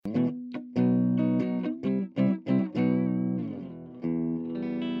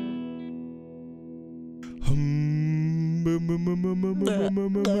Hey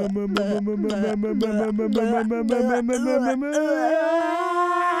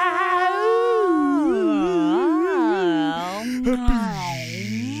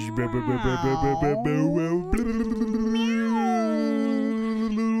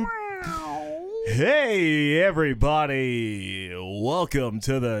everybody, welcome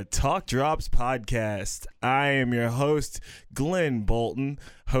to the Talk Drops podcast. I am your host, Glenn Bolton,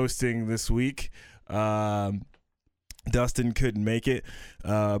 hosting this week. Dustin couldn't make it,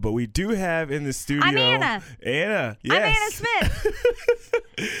 but we do have in the studio... I'm Anna. Anna, yes. I'm Anna Smith.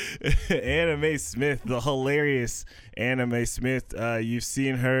 Anna Mae Smith, the hilarious Anna Mae Smith. You've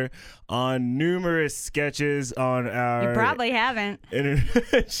seen her on numerous sketches on our... You probably haven't.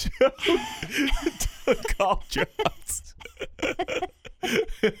 ...internet show, Talk Drops.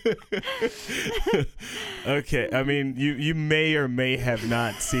 Okay, I mean, you may or may have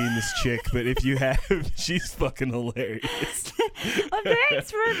not seen this chick, but if you have, she's fucking hilarious. Well,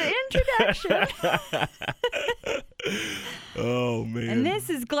 thanks for the introduction. Oh man! And this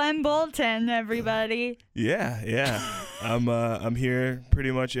is Glenn Bolton, everybody. Yeah. I'm here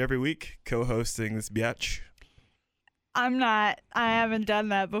pretty much every week, co-hosting this biatch. I'm not. I haven't done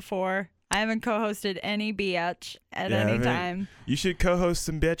that before. I haven't co-hosted any biatch at any time. You should co-host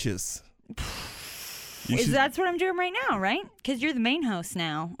some bitches. That's what I'm doing right now, right? Because you're the main host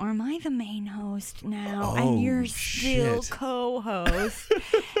now. Or am I the main host now? Oh, and you're still shit. co-host.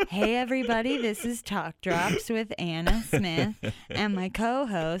 Hey, everybody. This is Talk Drops with Anna Smith. And my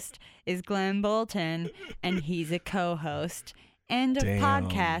co-host is Glenn Bolton. And he's a co-host. End of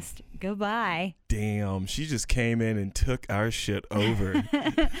podcast. Goodbye. Damn, she just came in and took our shit over.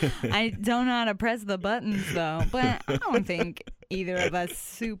 I don't know how to press the buttons, though. But I don't think either of us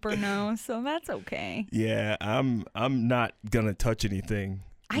super know, so that's okay. Yeah, I'm not gonna touch anything.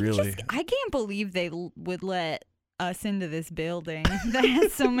 Really, I can't believe they would let us into this building that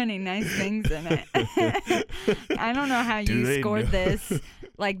has so many nice things in it. I don't know how you scored this.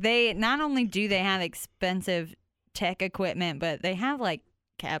 Like, they not only do they have expensive tech equipment, but they have like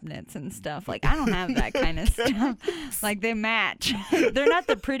cabinets and stuff. Like, I don't have that kind of stuff. Like, they match. They're not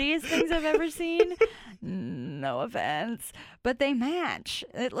the prettiest things I've ever seen. No offense, but they match.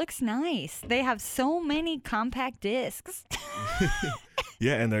 It looks nice. They have so many compact discs.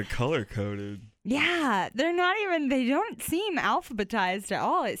 Yeah, and they're color coded. Yeah, they don't seem alphabetized at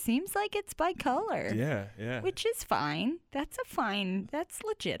all. It seems like it's by color. Yeah. Which is fine. That's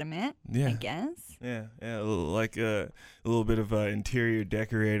legitimate, Yeah. I guess. Yeah, like a little bit of interior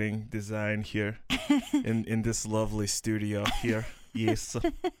decorating design here in this lovely studio here. Yes. To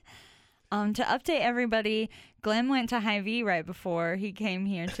update everybody, Glenn went to Hy-Vee right before he came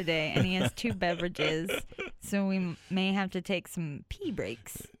here today, and he has 2 beverages, so we may have to take some pee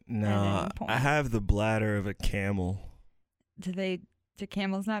breaks. No, I have the bladder of a camel. Do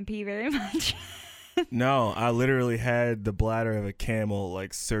camels not pee very much? No, I literally had the bladder of a camel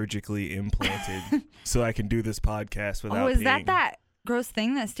like surgically implanted so I can do this podcast without peeing. Oh, is that gross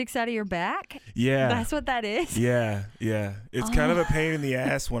thing that sticks out of your back? Yeah. That's what that is? Yeah. It's kind of a pain in the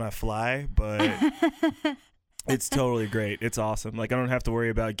ass when I fly, but it's totally great. It's awesome. Like, I don't have to worry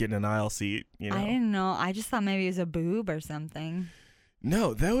about getting an aisle seat, you know. I didn't know. I just thought maybe it was a boob or something.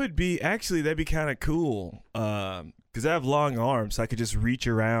 No, that'd be kind of cool. Because I have long arms, so I could just reach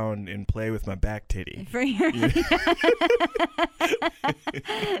around and play with my back titty. For your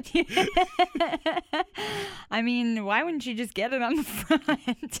I mean, why wouldn't you just get it on the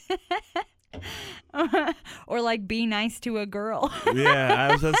front? Or like be nice to a girl. Yeah,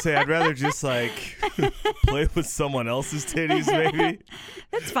 I was going to say, I'd rather just like play with someone else's titties, maybe.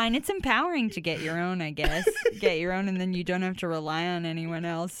 That's fine. It's empowering to get your own, I guess. Get your own, and then you don't have to rely on anyone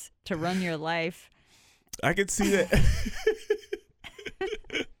else to run your life. I could see that.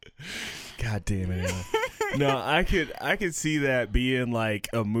 God damn it, Anna. No, I could see that being like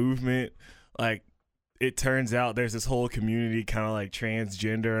a movement. Like, it turns out there's this whole community, kind of like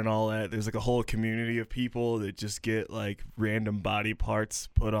transgender and all that. There's like a whole community of people that just get like random body parts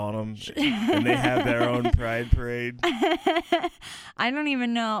put on them, and they have their own pride parade. I don't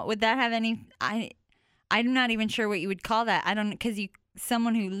even know. Would that have any? I'm not even sure what you would call that. I don't, because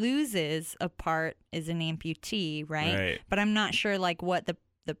someone who loses a part is an amputee, right? But I'm not sure like what the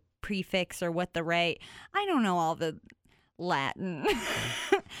prefix or what the right. I don't know all the Latin.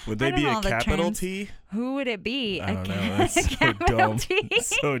 Would they be a capital T? Who would it be? I don't know. That's so dumb.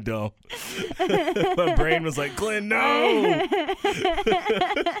 So dumb. My brain was like, Glenn, no.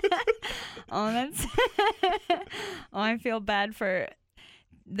 Oh, I feel bad for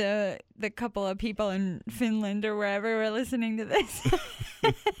the couple of people in Finland or wherever were listening to this.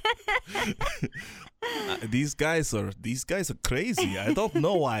 These guys are crazy. I don't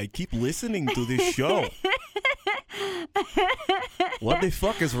know why I keep listening to this show. What the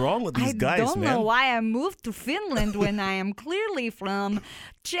fuck is wrong with these guys, man? I don't know why I moved to Finland when I am clearly from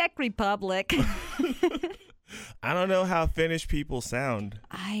Czech Republic. I don't know how Finnish people sound.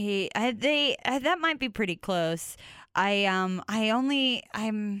 That might be pretty close. I don't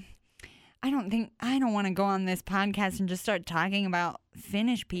want to go on this podcast and just start talking about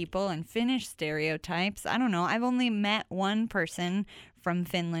Finnish people and Finnish stereotypes. I don't know. I've only met one person from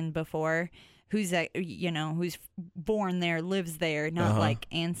Finland before who's born there, lives there, not like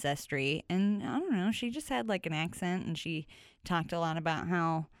ancestry. And I don't know. She just had like an accent, and she talked a lot about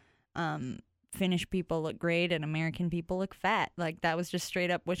how Finnish people look great and American people look fat. Like that was just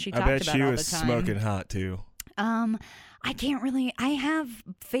straight up what she talked about all the time. I bet she was smoking hot too. I have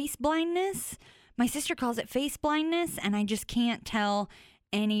face blindness. My sister calls it face blindness, and I just can't tell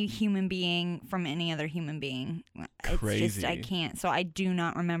any human being from any other human being. Crazy. It's just, I can't. So I do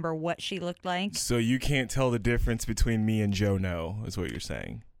not remember what she looked like. So you can't tell the difference between me and Joe No, is what you're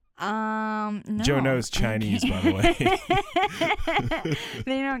saying. No. Joe No's Chinese, by the way.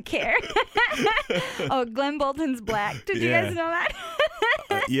 They don't care. Oh, Glenn Bolton's black. Did you guys know that?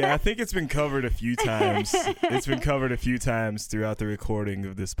 Yeah, I think it's been covered a few times. It's been covered a few times throughout the recording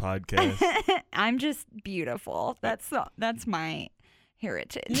of this podcast. I'm just beautiful. That's my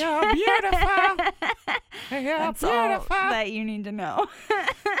heritage. You're beautiful. That's beautiful. All that you need to know.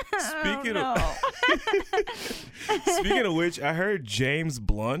 Speaking of which, I heard James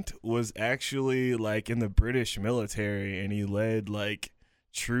Blunt was actually like in the British military, and he led like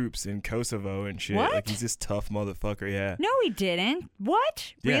troops in Kosovo and shit. What? Like he's this tough motherfucker. Yeah. No, he didn't.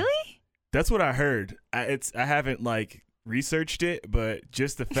 What? Yeah. Really? That's what I heard. I haven't like researched it, but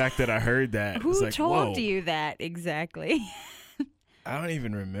just the fact that I heard that. Who like, told whoa. you that exactly? I don't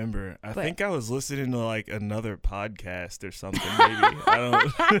even remember. I think I was listening to like another podcast or something. Maybe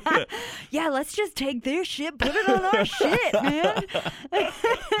I don't. Yeah, let's just take their shit, put it on our shit, man.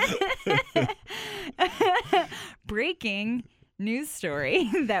 Breaking news story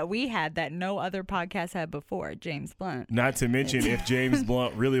that we had that no other podcast had before. James Blunt. Not to mention, if James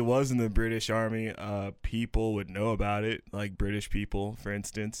Blunt really was in the British Army, people would know about it. Like British people, for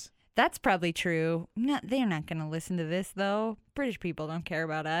instance. That's probably true. They're not going to listen to this, though. British people don't care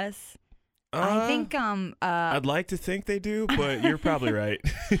about us. I think I'd like to think they do, but you're probably right.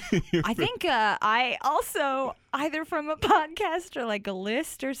 I think I also, either from a podcast or like a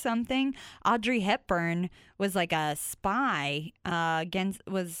list or something, Audrey Hepburn was like a spy spying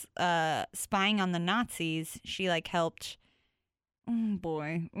on the Nazis. She like helped, oh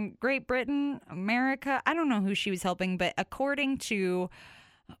boy, Great Britain, America. I don't know who she was helping, but according to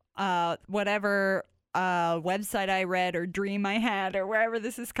whatever website I read or dream I had or wherever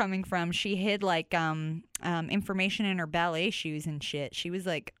this is coming from, she hid like information in her ballet shoes and shit. She was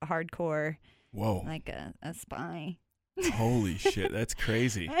like hardcore. Whoa. Like a spy. Holy shit, that's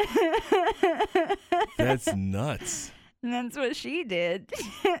crazy. That's nuts. And that's what she did,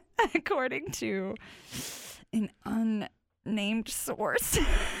 according to an unnamed source.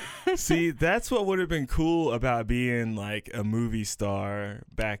 See, that's what would have been cool about being like a movie star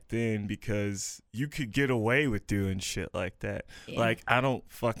back then, because you could get away with doing shit like that. Yeah. Like, I don't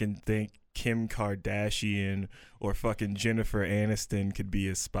fucking think Kim Kardashian or fucking Jennifer Aniston could be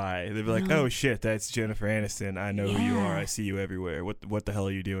a spy. They'd be like, oh shit, that's Jennifer Aniston. I know who you are. I see you everywhere. What the hell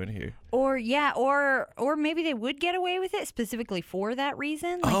are you doing here? Or maybe they would get away with it specifically for that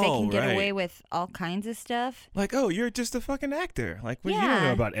reason. Like they can get away with all kinds of stuff. Like, oh, you're just a fucking actor. Like, you don't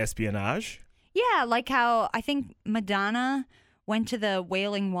know about espionage. Yeah, like how I think Madonna went to the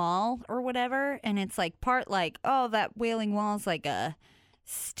Wailing Wall or whatever, and it's like part like, oh, that Wailing Wall's like a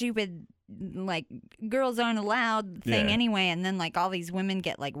stupid like girls aren't allowed thing anyway, and then like all these women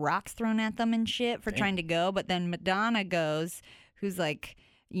get like rocks thrown at them and shit for trying to go, but then Madonna goes, who's like,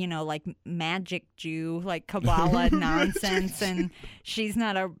 you know, like magic Jew, like Kabbalah nonsense, and she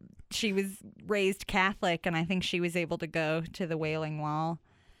was raised Catholic, and I think she was able to go to the Wailing Wall.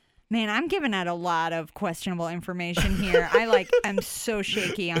 Man, I'm giving out a lot of questionable information here. I'm so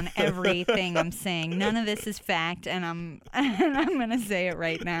shaky on everything I'm saying. None of this is fact, and I'm gonna say it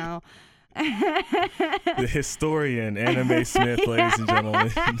right now. The historian, Anna Mae Smith, ladies and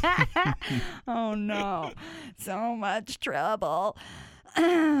gentlemen. Oh no, so much trouble.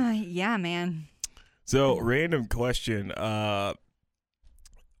 Yeah, man. So, random question. What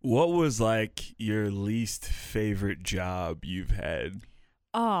was like your least favorite job you've had?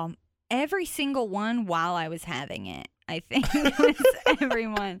 Every single one while I was having it. I think was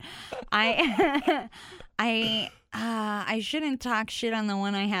everyone. I shouldn't talk shit on the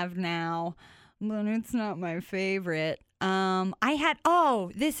one I have now, but it's not my favorite.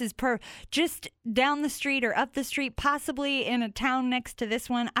 This is just down the street or up the street, possibly in a town next to this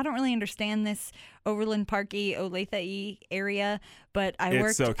one. I don't really understand this Overland Park-y, Olathe area, but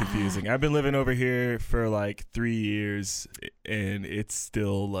it's so confusing. I've been living over here for like 3 years, and it's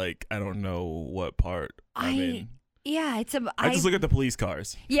still like, I don't know what part I'm in. Yeah, I just look at the police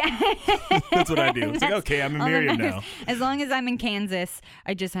cars. Yeah. That's what I do. It's like, okay, I'm in Miriam now. As long as I'm in Kansas,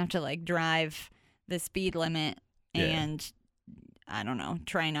 I just have to like drive the speed limit and I don't know,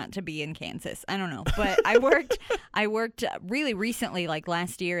 try not to be in Kansas. I don't know. But I worked really recently, like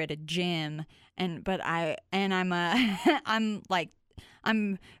last year at a gym, I'm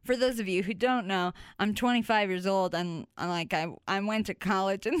for those of you who don't know, I'm 25 years old and I went to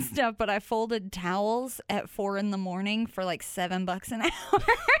college and stuff, but I folded towels at 4 a.m. for like $7 an hour.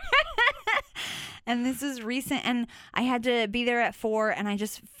 And this is recent, and I had to be there at 4, and I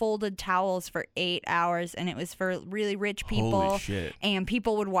just folded towels for 8 hours, and it was for really rich people. Holy shit. And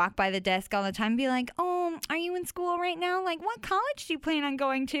people would walk by the desk all the time and be like, oh, are you in school right now? Like, what college do you plan on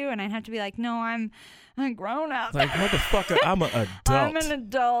going to? And I'd have to be like, no, I'm a grown up. Like, motherfucker, I'm an adult. I'm an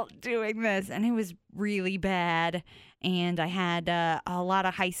adult doing this. And it was really bad. And I had a lot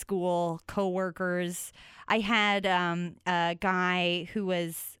of high school coworkers. I had a guy who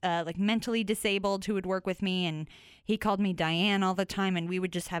was like mentally disabled who would work with me, and he called me Diane all the time, and we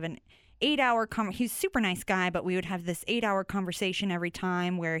would just have an 8-hour he's a super nice guy, but we would have this 8-hour conversation every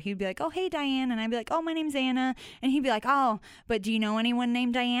time where he'd be like, oh, hey, Diane. And I'd be like, oh, my name's Anna. And he'd be like, oh, but do you know anyone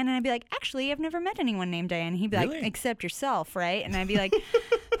named Diane? And I'd be like, actually, I've never met anyone named Diane. And he'd be Really? like, except yourself, right? And I'd be like,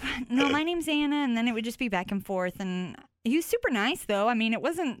 no, my name's Anna. And then it would just be back and forth. And he was super nice, though. I mean, it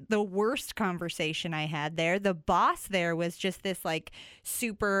wasn't the worst conversation I had there. The boss there was just this, like,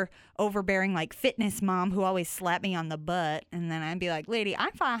 super overbearing, like, fitness mom who always slapped me on the butt. And then I'd be like, lady,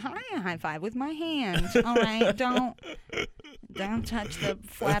 high five with my hand. All right, don't touch the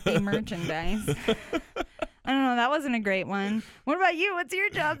flappy merchandise. I don't know. That wasn't a great one. What about you? What's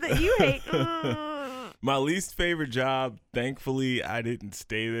your job that you hate? My least favorite job, thankfully, I didn't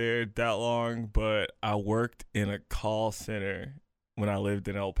stay there that long, but I worked in a call center when I lived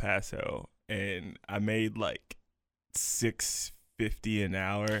in El Paso, and I made like $6.50 an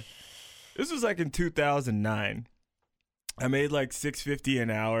hour. This was like in 2009. I made like $6.50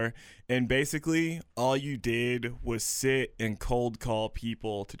 an hour, and basically all you did was sit and cold call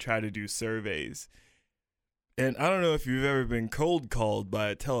people to try to do surveys. And I don't know if you've ever been cold called by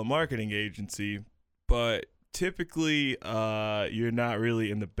a telemarketing agency, but typically you're not really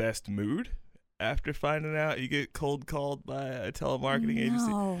in the best mood after finding out you get cold called by a telemarketing agency.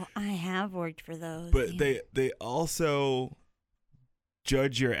 No, I have worked for those. But they also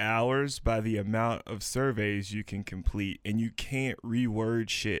judge your hours by the amount of surveys you can complete, and you can't reword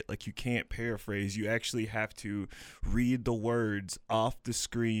shit. Like, you can't paraphrase. You actually have to read the words off the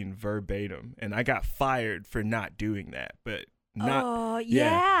screen verbatim. And I got fired for not doing that, but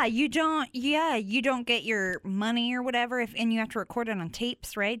you don't get your money or whatever and you have to record it on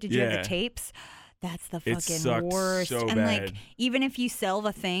tapes, right? Did you have the tapes? That's the fucking worst. So and bad. Like, even if you sell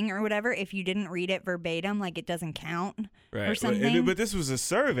the thing or whatever, if you didn't read it verbatim, like, it doesn't count or something. But this was a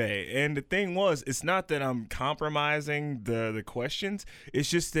survey, and the thing was, it's not that I'm compromising the questions. It's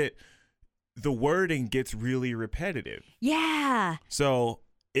just that the wording gets really repetitive. Yeah. So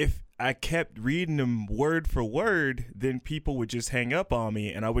if I kept reading them word for word, then people would just hang up on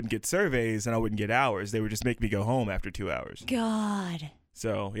me, and I wouldn't get surveys, and I wouldn't get hours. They would just make me go home after 2 hours. God.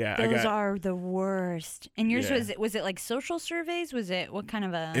 So, yeah. Those are the worst. And yours, was it like social surveys? Was it, what kind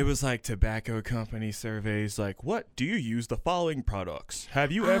of a... It was like tobacco company surveys, like, what do you use the following products? Have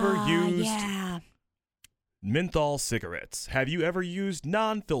you ever used menthol cigarettes? Have you ever used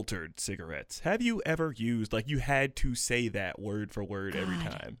non-filtered cigarettes? Have you ever used, like, you had to say that word for word every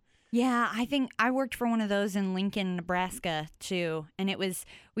time. Yeah, I think I worked for one of those in Lincoln, Nebraska, too. And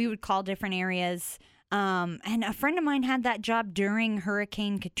we would call different areas. And a friend of mine had that job during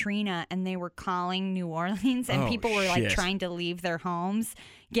Hurricane Katrina, and they were calling New Orleans, and people were like trying to leave their homes,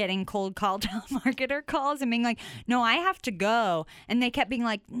 getting cold call telemarketer calls and being like, no, I have to go. And they kept being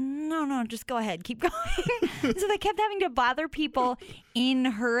like, no, just go ahead, keep going. So they kept having to bother people in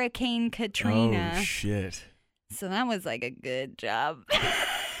Hurricane Katrina. Oh, shit. So that was like a good job.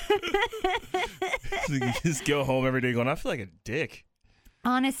 So you just go home every day going, I feel like a dick.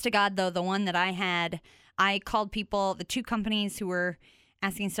 Honest to God, though, the one that I had, I called people, the two companies who were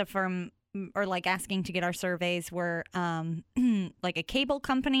asking stuff from or like asking to get our surveys were like a cable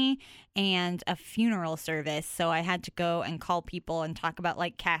company and a funeral service. So I had to go and call people and talk about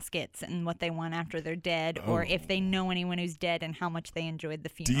like caskets and what they want after they're dead, or if they know anyone who's dead and how much they enjoyed the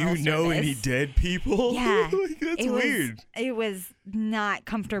funeral service. Do you know any dead people? Yeah. That's weird. It was not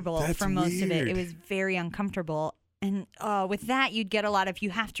comfortable for most of it. It was very uncomfortable. And with that, you'd get a lot of,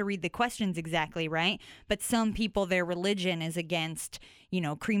 you have to read the questions exactly, right? But some people, their religion is against,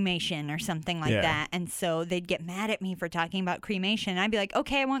 cremation or something like that. And so they'd get mad at me for talking about cremation. And I'd be like,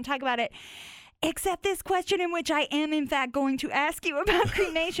 okay, I won't talk about it, except this question in which I am, in fact, going to ask you about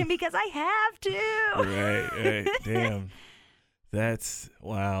cremation because I have to. Right. Damn. That's,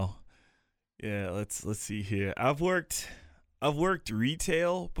 wow. Yeah, let's see here. I've worked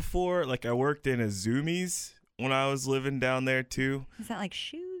retail before. Like, I worked in a Zoomies when I was living down there too. Is that like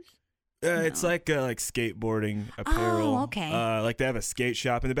shoes? No. It's like skateboarding apparel. Oh, okay. Like they have a skate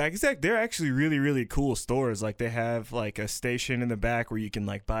shop in the back. They're actually really, really cool stores. Like they have like a station in the back where you can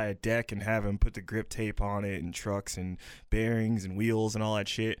like buy a deck and have them put the grip tape on it, and trucks and bearings and wheels and all that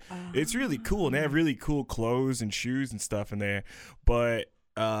shit. It's really cool, and they have really cool clothes and shoes and stuff in there. But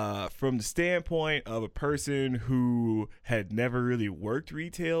from the standpoint of a person who had never really worked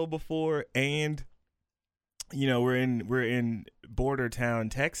retail before, and we're in border town,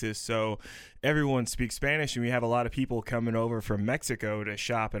 Texas, so everyone speaks Spanish, and we have a lot of people coming over from Mexico to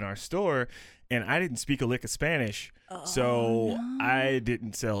shop in our store, and I didn't speak a lick of Spanish, so I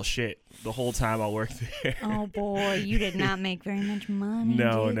didn't sell shit the whole time I worked there. Oh boy, you did not make very much money.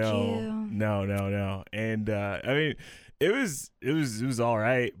 No. And I mean, it was all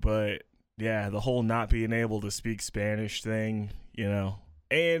right, but yeah, the whole not being able to speak Spanish thing,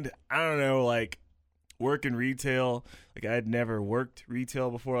 and I don't know, like, working retail, like I had never worked retail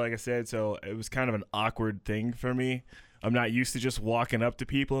before, like I said, so it was kind of an awkward thing for me. I'm not used to just walking up to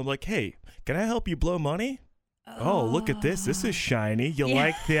people and like, hey, can I help you blow money? Oh, look at this. This is shiny. You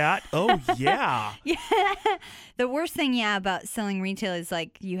like that? Oh, yeah. Yeah. The worst thing, about selling retail is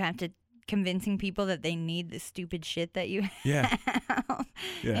like you have to convincing people that they need the stupid shit that you have. Yeah.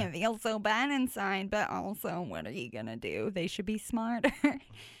 It feels so bad inside, but also what are you going to do? They should be smarter.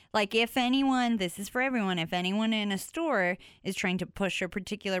 Like, if anyone, this is for everyone, if anyone in a store is trying to push a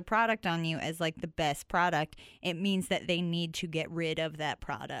particular product on you as, like, the best product, it means that they need to get rid of that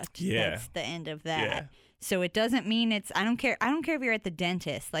product. Yeah. That's the end of that. Yeah. So it doesn't mean I don't care if you're at the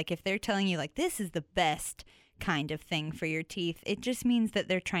dentist. Like, if they're telling you, like, this is the best kind of thing for your teeth, it just means that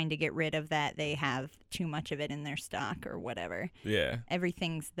they're trying to get rid of that. They have too much of it in their stock or whatever. Yeah.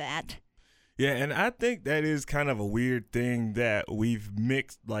 Everything's that. Yeah, and I think that is kind of a weird thing that we've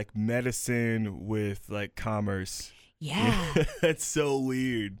mixed like medicine with like commerce. Yeah. That's so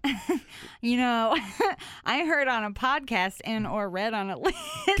weird. I heard on a podcast or read on a list.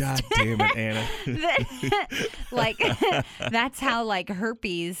 God damn it, Anna. That's how like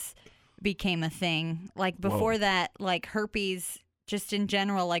herpes became a thing. Like before that, like herpes just in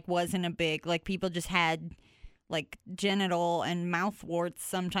general like wasn't a big, like people just had like genital and mouth warts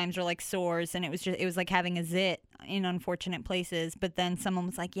sometimes, or like sores, and it was like having a zit in unfortunate places. But then someone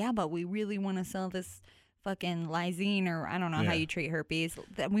was like, yeah, but we really want to sell this fucking lysine, or I don't know how you treat herpes.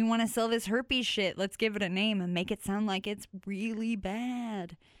 We want to sell this herpes shit. Let's give it a name and make it sound like it's really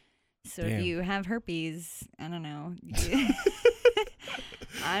bad. So if you have herpes, I don't know.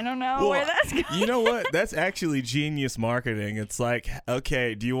 I don't know where that's going. You know what? That's actually genius marketing. It's like,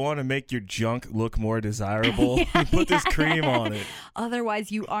 okay, do you want to make your junk look more desirable? Put this cream on it.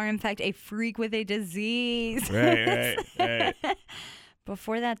 Otherwise, you are, in fact, a freak with a disease. Right.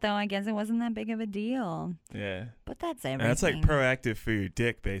 Before that, though, I guess it wasn't that big of a deal. Yeah. But that's everything. And that's like proactive for your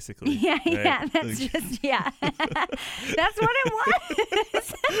dick, basically. Yeah, right? yeah. That's just, That's what it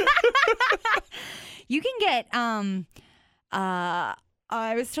was. You can get,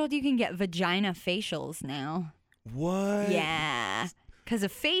 I was told you can get vagina facials now. What? Yeah. Because a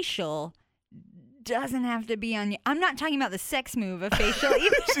facial doesn't have to be on you. I'm not talking about the sex move, a facial.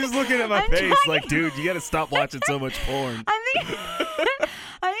 She's looking at my face like, dude, you got to stop watching so much porn.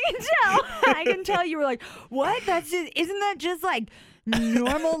 I can tell you were like, what? Isn't that just like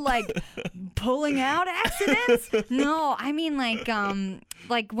normal, like pulling out accidents? No, I mean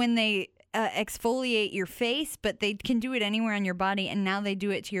like when they exfoliate your face, but they can do it anywhere on your body, and now they do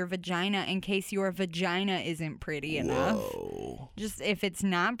it to your vagina in case your vagina isn't pretty enough. Just if it's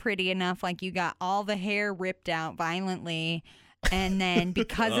not pretty enough, like you got all the hair ripped out violently, and then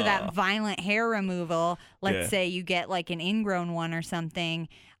because of that violent hair removal, let's say you get like an ingrown one or something,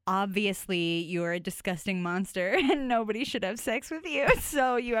 obviously you're a disgusting monster and nobody should have sex with you,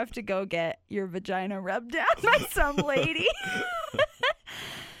 so you have to go get your vagina rubbed out by some lady.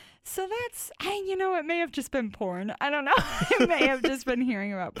 So that's, it may have just been porn. I don't know. It may have just been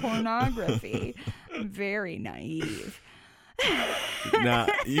hearing about pornography. Very naive. Nah,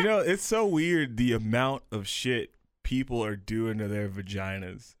 it's so weird the amount of shit people are doing to their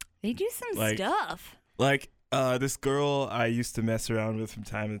vaginas. They do some stuff. Like, this girl I used to mess around with from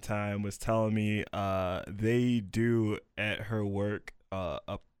time to time was telling me they do at her work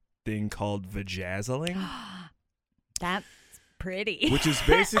a thing called vajazzling. That's pretty. Which is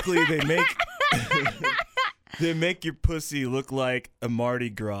basically they make your pussy look like a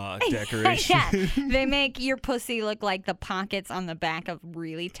Mardi Gras decoration. Yeah, they make your pussy look like the pockets on the back of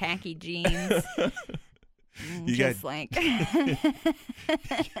really tacky jeans. You just got, like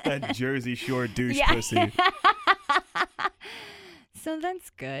that Jersey Shore douche pussy. So that's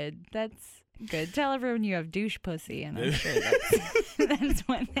good. That's good. Tell everyone you have douche pussy, and I'm sure that's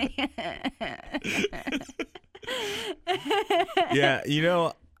what they. Yeah,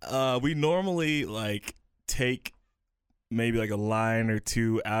 we normally like take maybe like a line or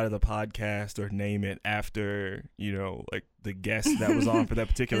two out of the podcast or name it after, like the guest that was on for that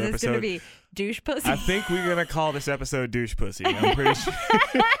particular Is this episode. Gonna be douche pussy? I think we're gonna call this episode douche pussy. I'm pretty sure.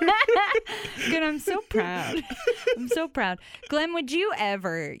 Good, I'm so proud. I'm so proud. Glenn, would you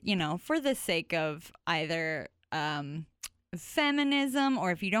ever, for the sake of either feminism,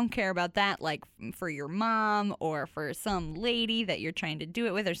 or if you don't care about that, like for your mom or for some lady that you're trying to do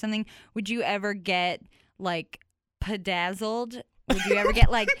it with or something, would you ever get like pedazzled? Would you ever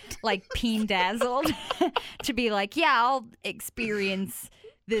get like peen dazzled to be like, yeah, I'll experience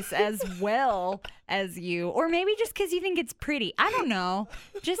this as well as you, or maybe just because you think it's pretty? I don't know.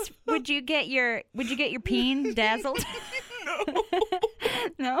 Just would you get your peen dazzled?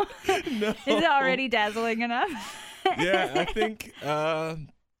 No. Is it already dazzling enough? Yeah, I think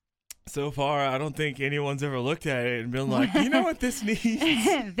so far I don't think anyone's ever looked at it and been like, you know what this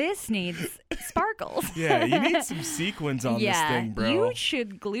needs? This needs sparkles. Yeah, you need some sequins on this thing, bro. You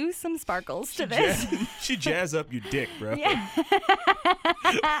should glue some sparkles to this. Should jazz up your dick, bro. Yeah.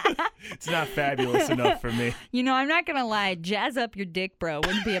 It's not fabulous enough for me. I'm not gonna lie, jazz up your dick, bro,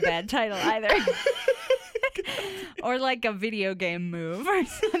 wouldn't be a bad title either. Or like a video game move or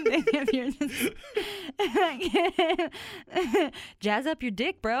something. If you're just jazz up your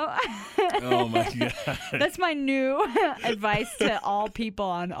dick, bro. Oh my god. That's my new advice to all people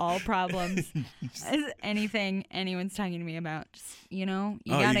on all problems. Anything anyone's talking to me about, just you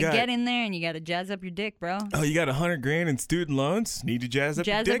gotta get in there and you gotta jazz up your dick, bro. Oh, you got $100,000 in student loans? Need to jazz up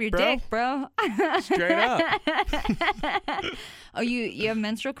your dick, bro. Straight up. Oh, you have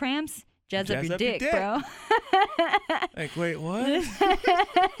menstrual cramps? Jazz up your dick, bro. Like, wait, what?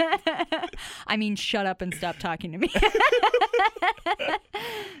 I mean, shut up and stop talking to me.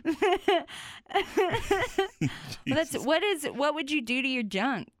 What would you do to your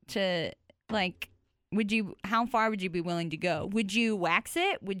junk to, like, how far would you be willing to go? Would you wax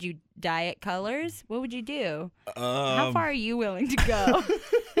it? Would you dye it colors? What would you do? How far are you willing to go?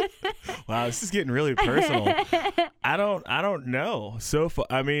 Wow, this is getting really personal. I don't know. So far,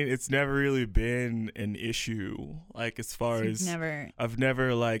 I mean, it's never really been an issue. Like, as far as I've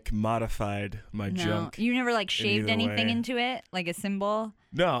never like modified my junk. You never like shaved anything into it, like a symbol.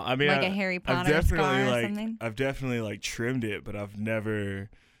 No, I mean, like a Harry Potter scar or something. I've definitely like trimmed it, but I've never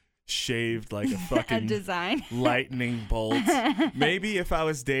shaved like a fucking a design lightning bolt. Maybe if I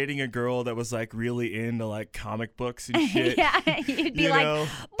was dating a girl that was like really into like comic books and shit. Yeah, you'd be like,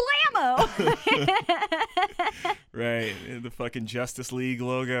 blammo. Right, the fucking Justice League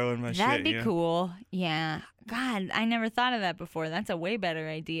logo and my shit. That'd be cool. Yeah. God, I never thought of that before. That's a way better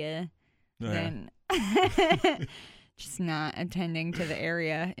idea than just not attending to the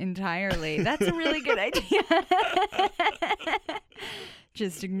area entirely. That's a really good idea.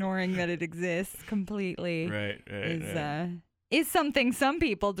 Just ignoring that it exists completely. Right. Is something some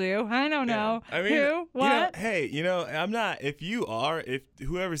people do. I don't know. I mean, who? What? I'm not. If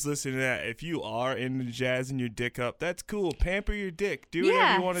whoever's listening to that, if you are into jazzing your dick up, that's cool. Pamper your dick. Do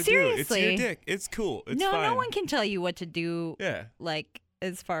whatever you want to do. It's your dick. It's cool. It's fine. No one can tell you what to do. Yeah. Like,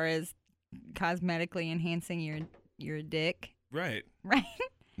 as far as cosmetically enhancing your dick. Right. Right.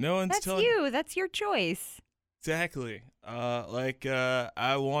 No one's telling you. That's your choice. Exactly.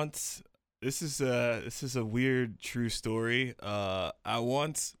 I once. This is a weird true story. I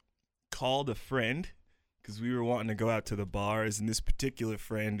once called a friend because we were wanting to go out to the bars, and this particular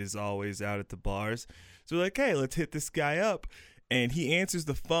friend is always out at the bars. So we're like, hey, let's hit this guy up. And he answers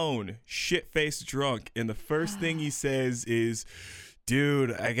the phone, shit-faced drunk, and the first thing he says is,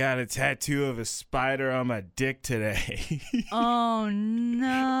 dude, I got a tattoo of a spider on my dick today. Oh, no. And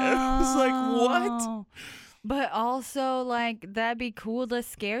I was like, what? But also, like, that'd be cool to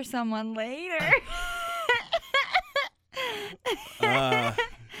scare someone later. I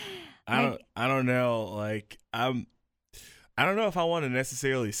don't know. Like, I don't know if I want to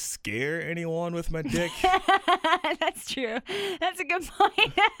necessarily scare anyone with my dick. That's true. That's a good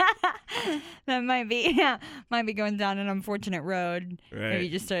point. That might be going down an unfortunate road. Right. Where you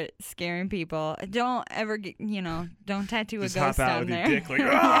just start scaring people. Don't ever don't tattoo just a ghost hop out down with there. your dick like,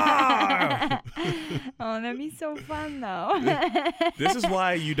 ah! Oh, that'd be so fun though. This is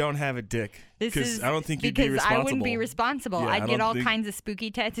why you don't have a dick. Because I don't think you'd be responsible. Because I wouldn't be responsible. Yeah, I'd get all kinds of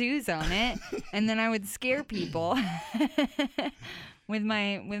spooky tattoos on it, and then I would scare people with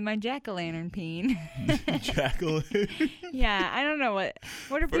my jack-o'-lantern peen. Jack-o'-lantern? Yeah, I don't know what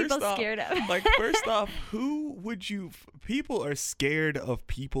are people scared of? Like, first off, who would you? People are scared of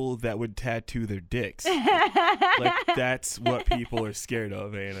people that would tattoo their dicks. Like, that's what people are scared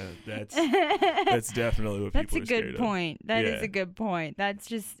of, Anna. That's definitely what people are scared of. That's a good point. That is a good point. That's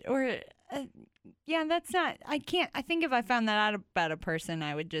just yeah, that's not. I think if I found that out about a person,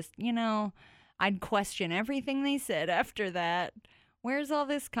 I would just, I'd question everything they said after that. Where's all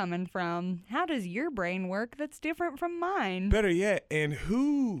this coming from? How does your brain work that's different from mine? Better yet, and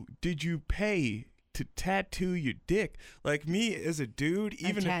who did you pay to tattoo your dick? Like, me as a dude,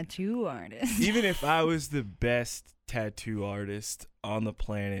 a tattoo artist. Even if I was the best tattoo artist on the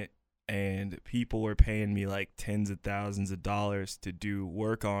planet and people were paying me like tens of thousands of dollars to do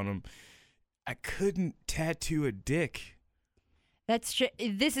work on them, I couldn't tattoo a dick. That's true.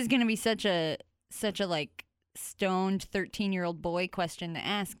 This is going to be such a like stoned 13-year-old boy question to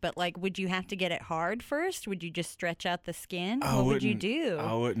ask, but like, would you have to get it hard first? Would you just stretch out the skin? What would you do?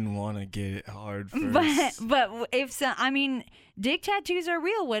 I wouldn't want to get it hard first. But if so, I mean, dick tattoos are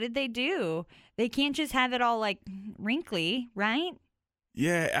real. What did they do? They can't just have it all like wrinkly, right?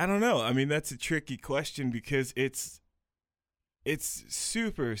 Yeah, I don't know. I mean, that's a tricky question because it's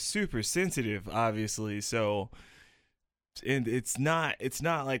super, super sensitive, obviously. So, and it's not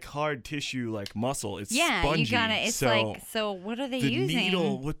like hard tissue like muscle. It's spongy. You gotta. It's so what are they using? The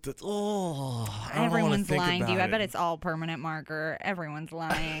needle with the Everyone's lying to you. I bet it's all permanent marker. Everyone's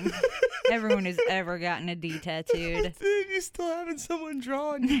lying. Everyone who's ever gotten a D tattooed. You're still having someone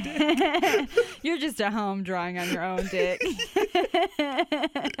draw on your dick. You're just at home drawing on your own dick. This is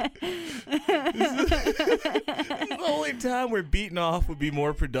the only time where beating off would be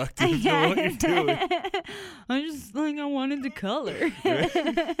more productive than what you're doing. I just I wanted to color.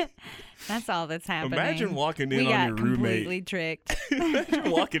 That's all that's happening. Imagine walking in on your roommate. Completely tricked. Imagine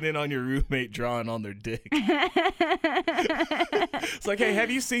walking in on your roommate drawing on their dick. It's like, hey,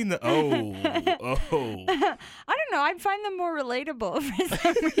 have you seen the I don't know. I'd find them more relatable for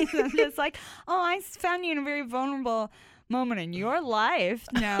some reason. Just like, I found you in a very vulnerable moment in your life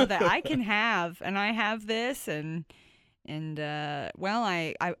now that I can have, and I have this, and I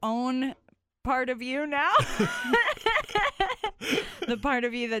own part of you now. The part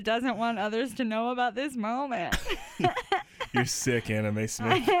of you that doesn't want others to know about this moment. You're sick, Anime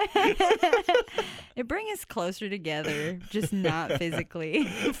Smith. It brings us closer together, just not physically,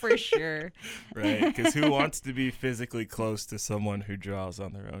 for sure. Right, because who wants to be physically close to someone who draws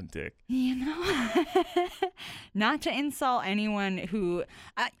on their own dick? Not to insult anyone who,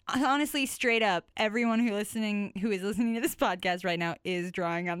 honestly, straight up, everyone who is listening to this podcast right now is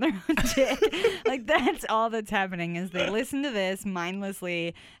drawing on their own dick. Like, that's all that's happening is they listen to this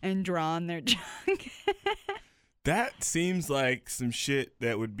mindlessly and draw on their junk. That seems like some shit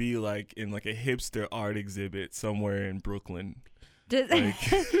that would be like in like a hipster art exhibit somewhere in Brooklyn.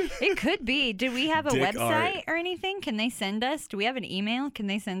 It could be. Do we have a website art. or anything? Can they send us? Do we have an email? Can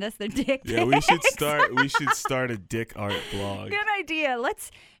they send us their dick pics? Yeah, we should start a dick art blog. Good idea.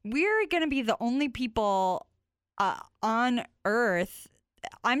 We're gonna be the only people on Earth.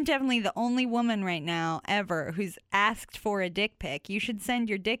 I'm definitely the only woman right now ever who's asked for a dick pic. You should send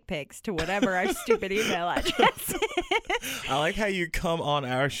your dick pics to whatever our stupid email address is. I like how you come on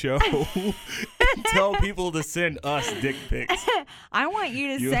our show and tell people to send us dick pics. I want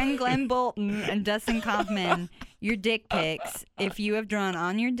you to send Glenn Bolton and Dustin Kaufman your dick pics if you have drawn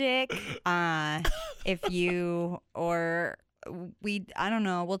on your dick. I don't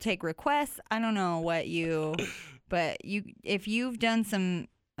know, we'll take requests. I don't know what you... But if you've done some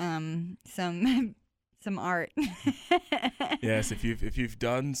art. Yes, if you've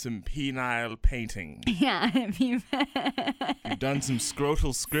done some penile painting. Yeah, if you've done some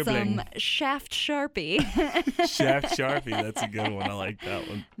scrotal scribbling. Some shaft sharpie. Shaft sharpie, that's a good one. I like that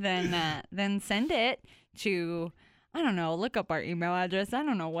one. Then send it to, I don't know, look up our email address. I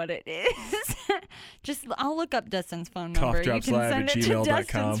don't know what it is. I'll look up Dustin's phone number. You can send it to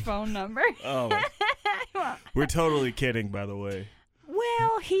Dustin's phone number. Oh. We're totally kidding, by the way.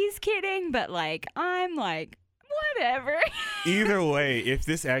 Well, he's kidding, but like I'm like whatever. Either way, if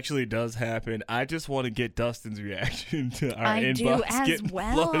this actually does happen, I just want to get Dustin's reaction to our inbox getting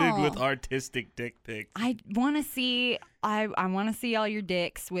flooded with artistic dick pics. I want to see. I want to see all your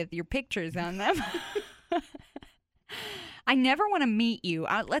dicks with your pictures on them. I never want to meet you.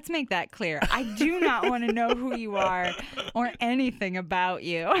 Let's make that clear. I do not want to know who you are or anything about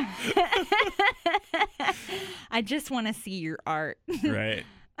you. I just want to see your art. Right.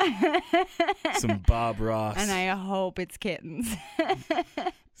 Some Bob Ross. And I hope it's kittens.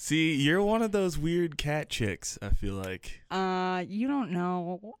 See, you're one of those weird cat chicks, I feel like. You don't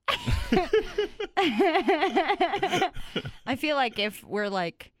know. I feel like if we're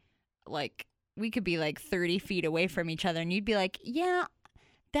like we could be like 30 feet away from each other and you'd be like, yeah,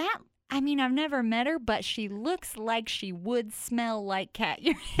 I've never met her, but she looks like she would smell like cat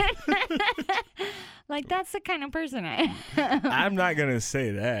urine. Like, that's the kind of person I am. I'm not going to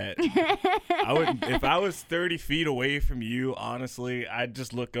say that. I would, if I was 30 feet away from you, honestly, I'd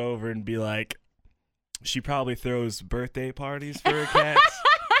just look over and be like, she probably throws birthday parties for her cats.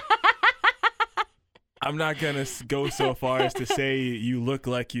 I'm not going to go so far as to say you look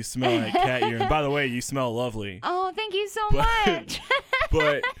like you smell like cat urine. By the way, you smell lovely. Oh, thank you so much.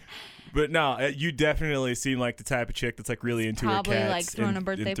 But no, you definitely seem like the type of chick that's like really into her cats. Probably like throwing a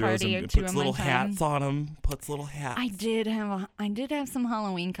birthday party or two puts in my little time. hats on them. Puts little hats. I did have some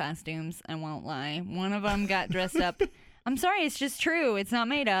Halloween costumes. I won't lie. One of them got dressed up. I'm sorry, it's just true. It's not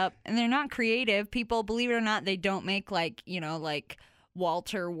made up, and they're not creative. People, believe it or not, they don't make like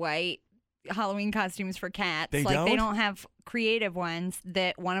Walter White Halloween costumes for cats. They don't have creative ones.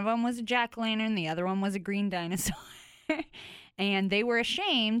 That one of them was a jack-o'-lantern, the other one was a green dinosaur. And they were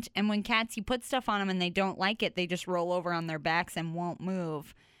ashamed, and when cats, you put stuff on them and they don't like it, they just roll over on their backs and won't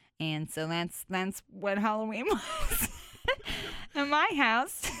move. And so that's what Halloween was at my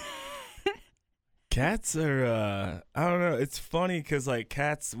house. Cats are, I don't know, it's funny because, like,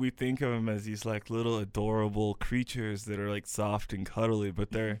 cats, we think of them as these, like, little adorable creatures that are, like, soft and cuddly, but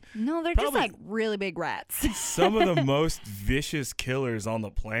they're just, like, really big rats. Some of the most vicious killers on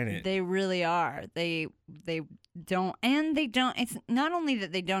the planet. They really are. They don't, it's not only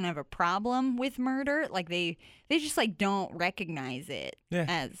that they don't have a problem with murder, like, they just, like, don't recognize it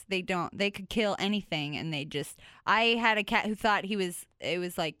as they could kill anything, and I had a cat who thought it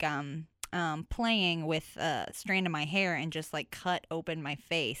was, like, playing with a strand of my hair and just like cut open my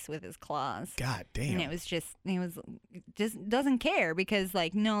face with his claws. God damn. And it was just doesn't care because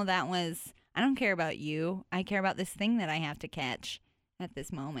like, no, I don't care about you. I care about this thing that I have to catch at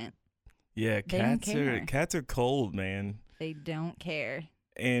this moment. Yeah, cats are cold, man. They don't care.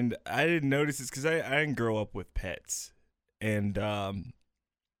 And I didn't notice this because I didn't grow up with pets. And I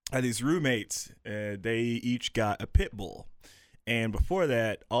had these roommates. They each got a pit bull. And before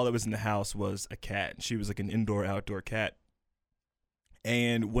that, all that was in the house was a cat. She was like an indoor-outdoor cat.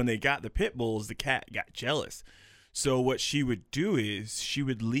 And when they got the pit bulls, the cat got jealous. So what she would do is she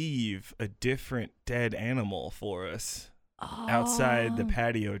would leave a different dead animal for us outside the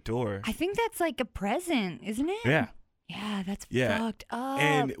patio door. I think that's like a present, isn't it? Yeah. Yeah, that's fucked up.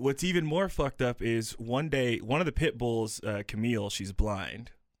 And what's even more fucked up is one day, one of the pit bulls, Camille, she's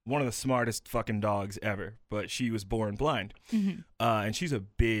blind. One of the smartest fucking dogs ever, but she was born blind. Mm-hmm. And she's a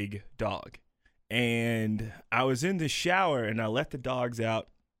big dog. And I was in the shower and I let the dogs out.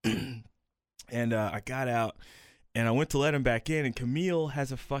 And I got out and I went to let him back in, and Camille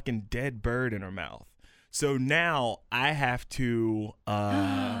has a fucking dead bird in her mouth. So now I have to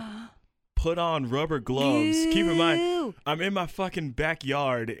put on rubber gloves. Keep in mind, I'm in my fucking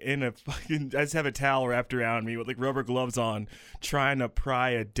backyard I just have a towel wrapped around me with like rubber gloves on, trying to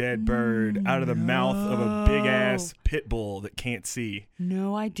pry a dead bird out of the mouth of a big ass pit bull that can't see.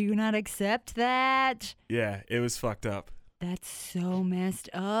 No, I do not accept that. Yeah, it was fucked up. That's so messed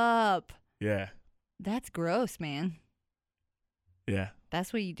up. Yeah. That's gross, man. Yeah.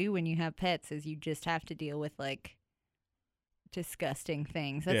 That's what you do when you have pets, is you just have to deal with like disgusting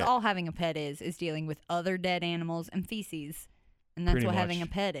things. That's all having a pet is dealing with other dead animals and feces. And that's what having a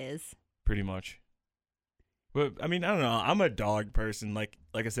pet is. Pretty much. But I mean, I don't know. I'm a dog person. Like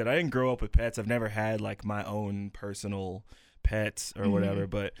I said, I didn't grow up with pets. I've never had like my own personal pets or whatever.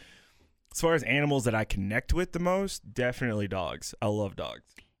 But as far as animals that I connect with the most, definitely dogs. I love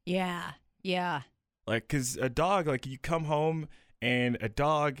dogs. Yeah. Yeah. Like, because a dog, like, you come home and a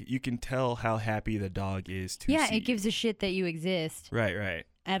dog, you can tell how happy the dog is to see. Yeah, it gives a shit that you exist. Right.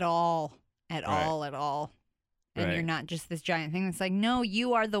 At all. And you're not just this giant thing that's like, no,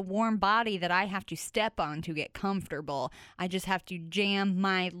 you are the warm body that I have to step on to get comfortable. I just have to jam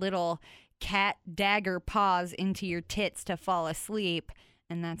my little cat dagger paws into your tits to fall asleep,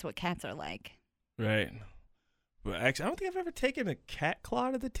 and that's what cats are like. Right. Well, actually, I don't think I've ever taken a cat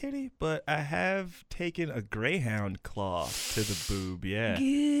claw to the titty, but I have taken a greyhound claw to the boob. Yeah.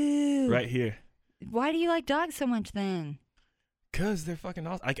 Goo. Right here. Why do you like dogs so much then? Cause they're fucking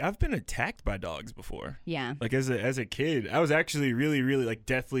awesome. Like, I've been attacked by dogs before. Yeah. Like as a kid, I was actually really, really like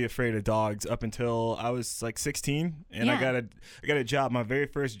deathly afraid of dogs up until I was like 16, and Yeah. I got a job, my very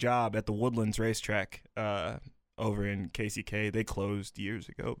first job at the Woodlands racetrack over in KCK. They closed years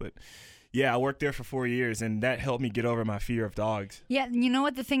ago, but yeah, I worked there for 4 years, and that helped me get over my fear of dogs. Yeah, you know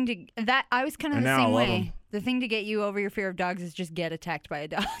what? I was kind of And the now I same love way. 'em. The thing to get you over your fear of dogs is just get attacked by a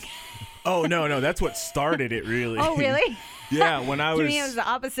dog. Oh no, that's what started it really. Oh, really? Yeah, when I To was me, it was the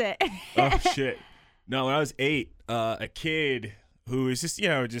opposite. oh shit. No, when I was 8, a kid who was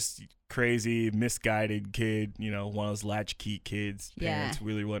just crazy, misguided kid, one of those latchkey kids. Yeah. Parents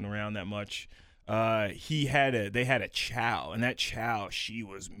really wasn't around that much. They had a chow, and that chow, she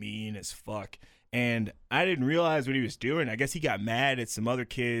was mean as fuck. And I didn't realize what he was doing. I guess he got mad at some other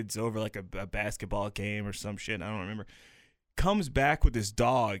kids over like a basketball game or some shit. I don't remember. Comes back with his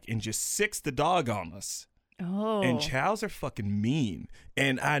dog and just sicks the dog on us. Oh. And chows are fucking mean.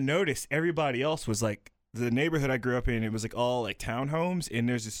 And I noticed everybody else was like, the neighborhood I grew up in, it was like all like townhomes, and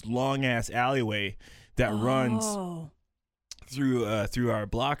there's this long ass alleyway that runs through our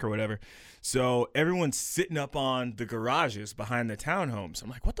block or whatever. So everyone's sitting up on the garages behind the townhomes. I'm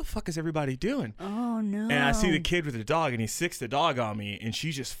like, what the fuck is everybody doing? Oh, no. And I see the kid with the dog, and he sicks the dog on me, and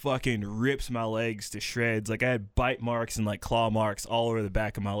she just fucking rips my legs to shreds. Like, I had bite marks and like claw marks all over the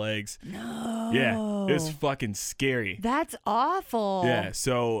back of my legs. No. Yeah, it was fucking scary. That's awful. Yeah,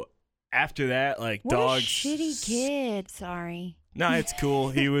 so after that, like, What dogs. a shitty kid. Sorry. No, it's cool.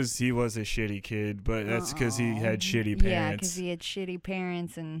 He was a shitty kid, but that's because he had shitty parents. Yeah, because he had shitty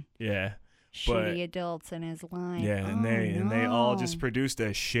parents and Yeah. shitty adults in his life. Yeah, and they all just produced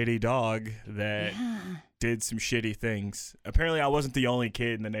a shitty dog that Yeah. did some shitty things. Apparently, I wasn't the only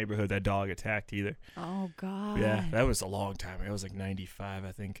kid in the neighborhood that dog attacked either. Oh, God. Yeah, that was a long time. It was like 95,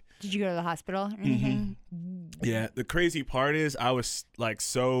 I think. Did you go to the hospital or anything? Yeah, the crazy part is I was like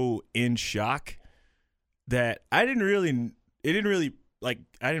so in shock that I didn't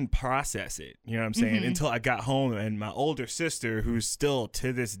process it, you know what I'm saying, until I got home, and my older sister, who's still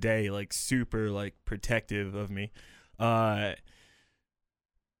to this day like super like protective of me,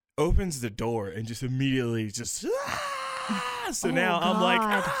 opens the door and just immediately just so now God. I'm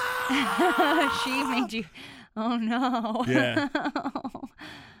like She made you. Oh no. Yeah.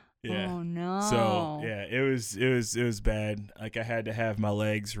 Yeah. Oh no. So yeah, it was bad. Like, I had to have my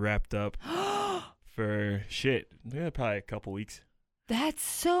legs wrapped up for probably a couple weeks. That's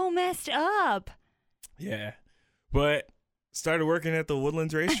so messed up. Yeah, but started working at the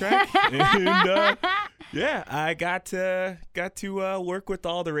Woodlands racetrack, and yeah, I got to work with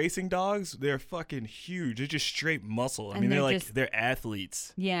all the racing dogs. They're fucking huge. They're just straight muscle. I And mean, they're they're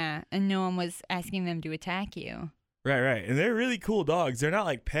athletes. Yeah, and no one was asking them to attack you. Right, and they're really cool dogs. They're not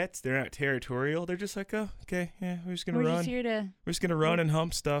like pets. They're not territorial. They're just like, oh, okay, yeah, we're just gonna We're run. just here to. We're just gonna run and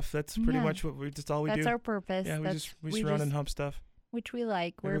hump stuff. That's pretty Yeah. much that's all we do. That's our purpose. Yeah, we That's, just run and hump stuff. which we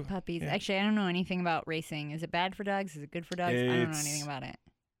like. We're Every- puppies. yeah. Actually, I don't know anything about racing. Is it bad for dogs? Is it good for dogs? I don't know It's- anything about it.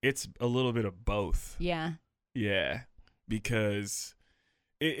 It's a little bit of both. Yeah. Yeah, because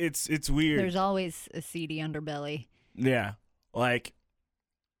it's weird. There's always a seedy underbelly. Yeah, like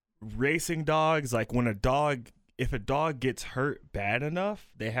racing dogs. Like if a dog gets hurt bad enough,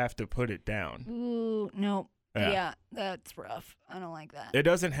 they have to put it down. Ooh, no. Yeah. Yeah, that's rough. I don't like that. It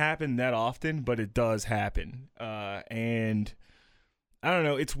doesn't happen that often, but it does happen. And I don't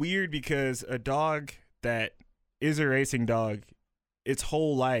know. It's weird because a dog that is a racing dog, its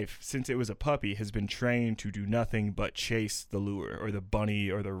whole life since it was a puppy, has been trained to do nothing but chase the lure or the bunny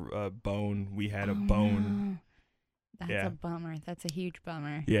or the bone. We had a bone. No. That's Yeah. a bummer. That's a huge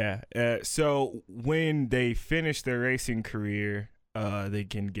bummer. Yeah. So when they finish their racing career, they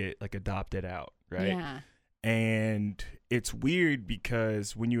can get like adopted out, right? Yeah. And it's weird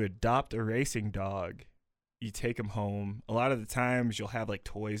because when you adopt a racing dog, you take them home. A lot of the times you'll have like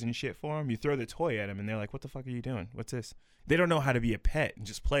toys and shit for them. You throw the toy at them and they're like, what the fuck are you doing? What's this? They don't know how to be a pet and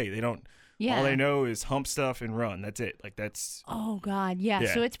just play. They don't. Yeah. All they know is hump stuff and run. That's it. Like that's. Oh, God. Yeah.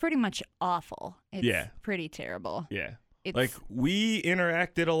 Yeah. So it's pretty much awful. It's Yeah. pretty terrible. Yeah. It's, Like we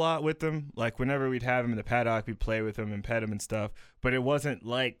interacted a lot with them. Like whenever we'd have them in the paddock, we'd play with them and pet them and stuff. But it wasn't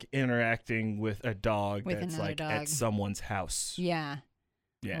like interacting with a dog With that's another like dog. at someone's house. Yeah.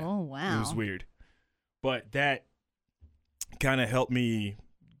 Yeah. Oh, wow. It was weird. But that kind of helped me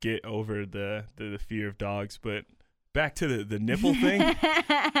get over the fear of dogs. But back to the nipple thing.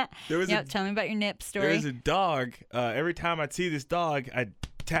 Tell me about your nip story. There was a dog. Every time I'd see this dog, I'd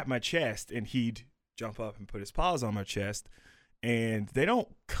tap my chest, and he'd jump up and put his paws on my chest. And they don't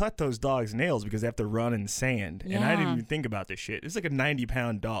cut those dogs' nails because they have to run in sand. Yeah. And I didn't even think about this shit. It's like a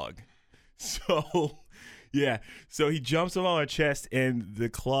 90-pound dog. So, yeah. So he jumps up on my chest, and the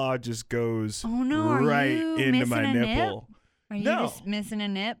claw just goes right into my nipple. Are you just missing a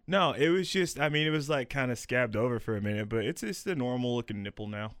nip? No, it was just, it was like kind of scabbed over for a minute, but it's just a normal looking nipple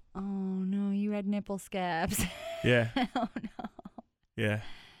now. Oh, no, you had nipple scabs. Yeah. Oh, no. Yeah.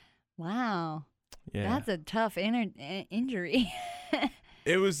 Wow. Yeah. That's a tough injury.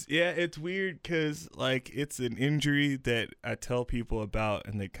 It was, it's weird because, like, it's an injury that I tell people about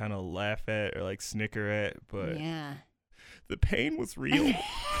and they kind of laugh at or, like, snicker at, but the pain was real.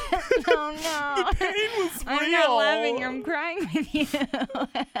 Oh, no. The pain was real. I'm not laughing. I'm crying with you.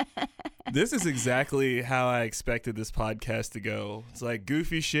 This is exactly how I expected this podcast to go. It's like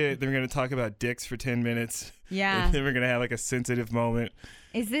goofy shit. Then we're going to talk about dicks for 10 minutes. Yeah. And then we're going to have, like, a sensitive moment.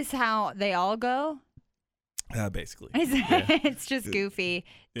 Is this how they all go? Basically. It's just goofy,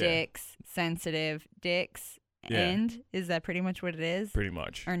 dicks, sensitive, dicks, end. Is that pretty much what it is? Pretty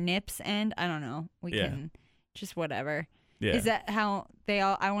much. Or nips end? I don't know. We can just whatever. Yeah. Is that how they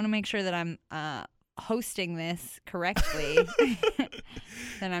all? I want to make sure that I'm hosting this correctly.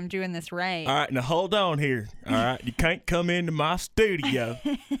 That I'm doing this right. All right, now hold on here. All right, you can't come into my studio.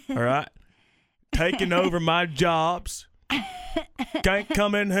 All right, taking over my jobs. Can't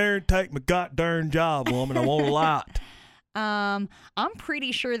come in here and take my goddamn job, woman. I want a lot. I'm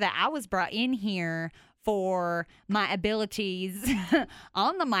pretty sure that I was brought in here for my abilities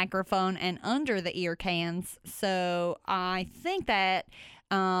on the microphone and under the ear cans. So I think that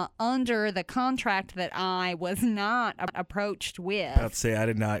under the contract that I was not approached with. I'd say I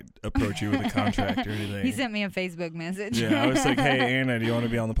did not approach you with a contract or anything. He sent me a Facebook message. Yeah, I was like, hey, Anna, do you want to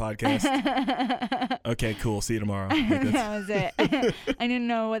be on the podcast? Okay, cool. See you tomorrow. Like, that was it. I didn't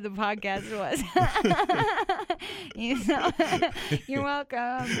know what the podcast was. You're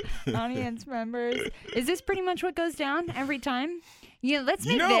welcome, audience members. Is this pretty much what goes down every time? Let's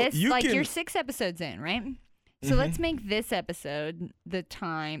make this like you're 6 episodes in, right? So let's make this episode the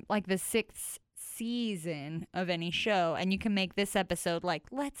time, like the 6th season of any show, and you can make this episode like,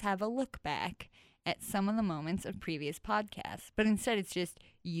 let's have a look back at some of the moments of previous podcasts. But instead, it's just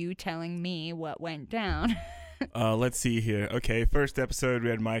you telling me what went down. Let's see here. Okay, first episode, we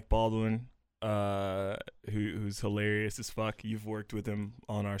had Mike Baldwin, who's hilarious as fuck. You've worked with him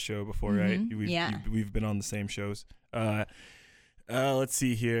on our show before, right? We've been on the same shows. Let's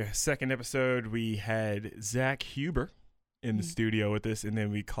see here. Second episode, we had Zach Huber in the studio with us, and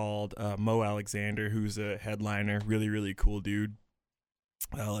then we called Mo Alexander, who's a headliner. Really, really cool dude.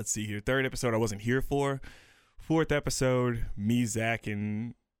 Let's see here. Third episode, I wasn't here for. Fourth episode, me, Zach,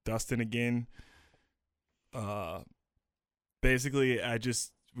 and Dustin again. Basically,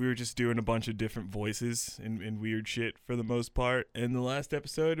 we were just doing a bunch of different voices and weird shit for the most part. And the last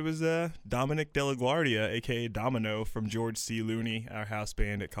episode, it was Dominic DeLaGuardia, a.k.a. Domino, from George C. Looney, our house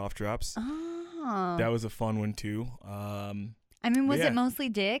band at Cough Drops. Oh. That was a fun one, too. Was it mostly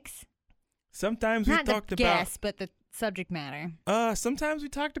dicks? Sometimes we talked about... Not the guests, but the subject matter. Sometimes we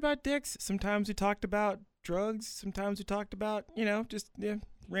talked about dicks. Sometimes we talked about drugs. Sometimes we talked about,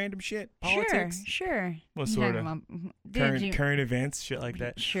 random shit. Politics. Sure. Well, sort of. Current events, shit like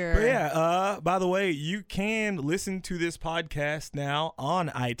that. Sure. But yeah, by the way, you can listen to this podcast now on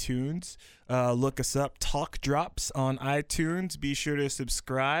iTunes. Look us up, Talk Drops on iTunes. Be sure to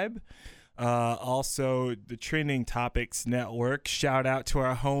subscribe. Also, the Trending Topics Network. Shout out to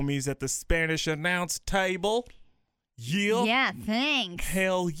our homies at the Spanish Announce Table. Yeah. Yeah, thanks.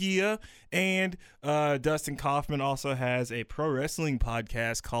 Hell yeah. And Dustin Kaufman also has a pro wrestling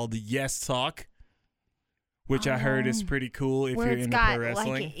podcast called the Yes Talk, which I heard is pretty cool if you're into pro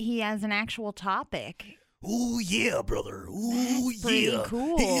wrestling. Like, he has an actual topic. Ooh, yeah, brother. Ooh, yeah.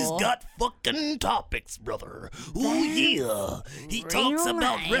 Cool. He's got fucking topics, brother. Ooh, yeah. He talks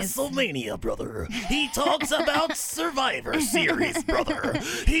about WrestleMania, brother. He talks about Survivor Series, brother.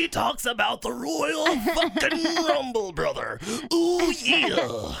 He talks about the Royal fucking Rumble, brother. Ooh,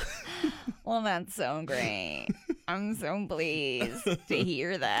 yeah. Well, that's so great. I'm so pleased to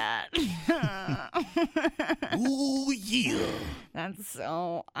hear that. Ooh, yeah.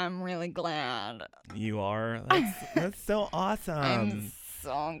 I'm really glad. You are? That's so awesome. I'm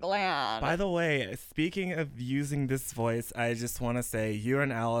so glad. By the way, speaking of using this voice, I just want to say you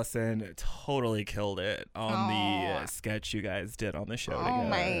and Allison totally killed it on the sketch you guys did on the show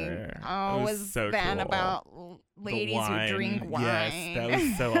together. Was so that cool. About ladies who drink wine? Yes, that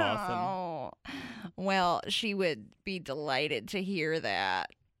was so awesome. Well, she would be delighted to hear that.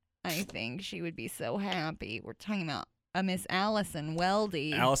 I think she would be so happy. We're talking about Miss Allison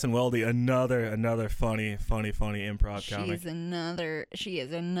Weldy. Allison Weldy, another funny improv comic. She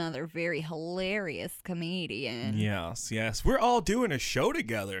is another very hilarious comedian. Yes. We're all doing a show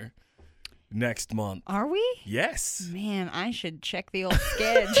together next month. Are we? Yes. Man, I should check the old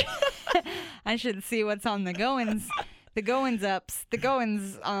sketch. I should see what's on the goings ups, the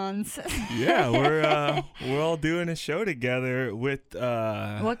goings ons. Yeah, we're all doing a show together with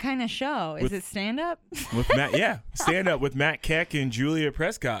what kind of show? Is it stand up? With Matt, yeah, stand up with Matt Keck and Julia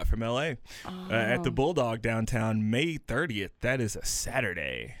Prescott from LA at the Bulldog downtown, May 30th. That is a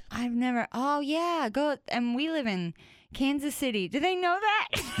Saturday. I've never. Oh yeah, go. And we live in Kansas City. Do they know that?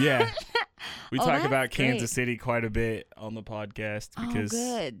 Yeah. We talk about great. Kansas City quite a bit on the podcast because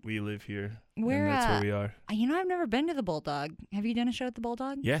we live here. And that's where we are. I've never been to the Bulldog. Have you done a show at the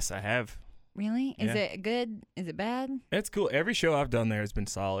Bulldog? Yes, I have. Really? Is it good? Is it bad? It's cool. Every show I've done there has been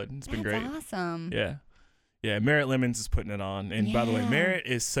solid. It's been great. Awesome. Yeah. Yeah, Merritt Lemons is putting it on. And by the way, Merritt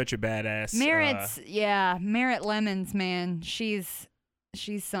is such a badass. Merritt Lemons, man. She's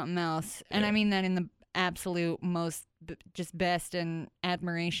something else. And I mean that in the absolute most just best and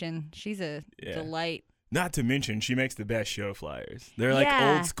admiration. She's a delight. Not to mention, she makes the best show flyers. They're like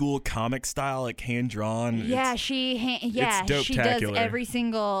old school comic style, like hand drawn. Yeah, she does every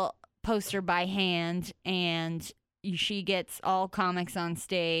single poster by hand, and she gets all comics on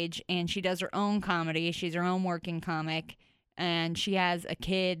stage, and she does her own comedy. She's her own working comic, and she has a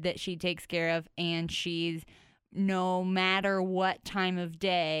kid that she takes care of, and she's, no matter what time of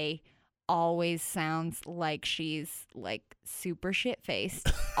day, always sounds like she's like super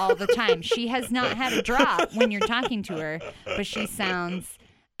shit-faced all the time. She has not had a drop when you're talking to her, but she sounds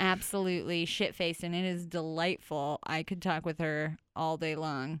absolutely shit-faced, and it is delightful. I could talk with her all day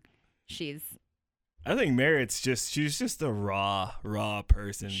long. I think Merritt's she's just a raw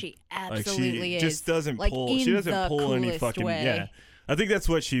person. She absolutely is. Just doesn't pull. She doesn't pull any fucking way. Yeah. I think that's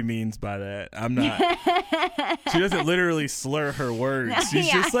what she means by that. I'm not. She doesn't literally slur her words. She's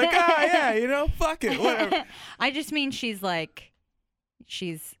just like, fuck it, whatever. I just mean she's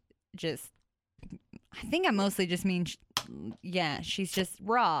just. I think I mostly just mean, she's just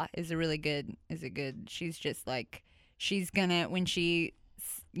raw. Is a good. She's just like, she's gonna when she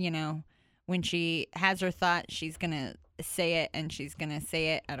has her thought, she's gonna say it, and she's gonna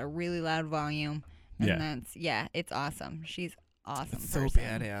say it at a really loud volume. And it's awesome. She's awesome. So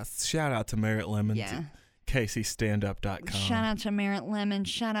badass. Shout out to Merritt Lemons. Yeah. KCStandup.com. Shout out to Merritt Lemons.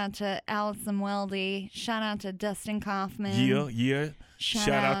 Shout out to Allison Weldy. Shout out to Dustin Kaufman. Yeah. Shout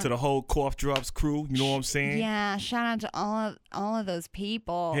out to the whole Cough Drops crew. You know what I'm saying? Yeah. Shout out to all of those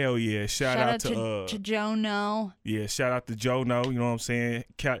people. Hell yeah. Shout out to Joe No. Yeah. Shout out to Joe No. You know what I'm saying?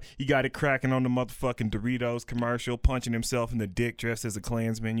 He got it cracking on the motherfucking Doritos commercial, punching himself in the dick dressed as a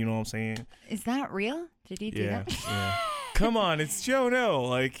Klansman. You know what I'm saying? Is that real? Did he do that? Yeah. Come on, it's Joe No.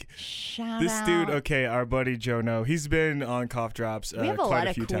 Like, shout this out. Dude, okay, our buddy Joe No. He's been on Cough Drops we have a quite lot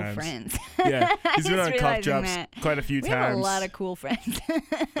a few of cool times. Friends. Yeah, he's been on Cough Drops quite a few times. We have a lot of cool friends.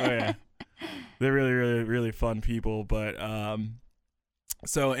 Oh, yeah. They're really, really, really fun people. But,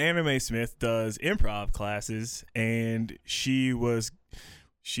 so Anime Smith does improv classes, and she was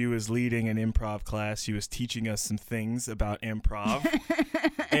leading an improv class. She was teaching us some things about improv.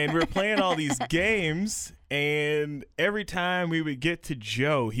 And we were playing all these games, and every time we would get to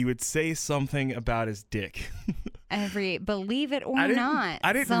Joe, he would say something about his dick. Believe it or not,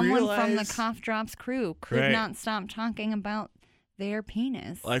 someone from the Cough Drops crew could not stop talking about their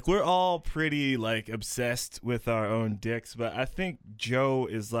penis. Like, we're all pretty obsessed with our own dicks, but I think Joe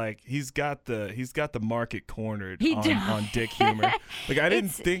is he's got the market cornered on dick humor. Like, I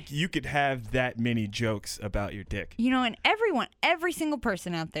didn't think you could have that many jokes about your dick. And every single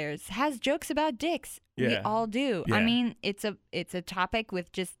person out there has jokes about dicks. Yeah. We all do. Yeah. I mean, it's a topic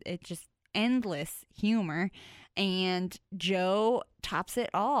with just endless humor. And Joe tops it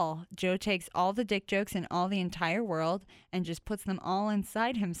all. Joe takes all the dick jokes in all the entire world and just puts them all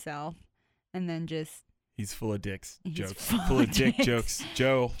inside himself, and then just... He's full of dicks jokes. Full of dick jokes.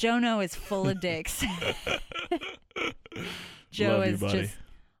 Joe. Joe No is full of dicks. Joe is just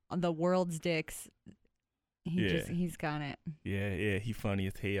the world's dicks. He's got it. Yeah, he funny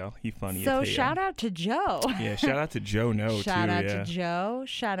as hell. So shout out to Joe. Yeah, shout out to Joe No too. Shout out to Joe.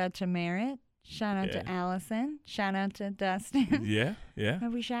 Shout out to Merritt. Shout out to Allison. Shout out to Dustin. Yeah.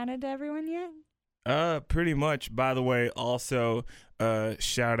 Have we shouted to everyone yet? Pretty much. By the way, also,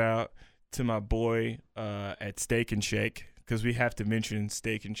 shout out to my boy at Steak and Shake, because we have to mention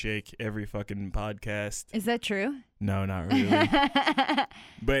Steak and Shake every fucking podcast. Is that true? No, not really.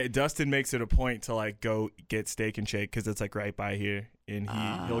 But Dustin makes it a point to go get Steak and Shake because it's right by here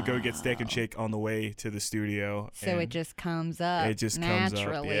and he'll go get Steak and Shake on the way to the studio. So it just comes up. It just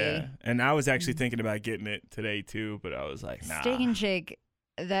naturally. Comes up, yeah. And I was actually thinking about getting it today too, but I was like, nah. Steak and Shake,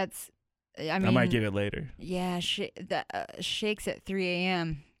 I might get it later. Yeah, shakes at 3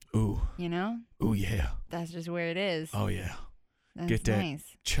 a.m. Ooh. You know? Ooh, yeah. That's just where it is. Oh, yeah. That's get that nice.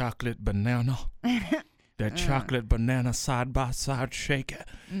 Chocolate banana. That chocolate banana side-by-side shaker.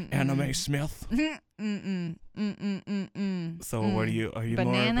 Anime Smith. So what are you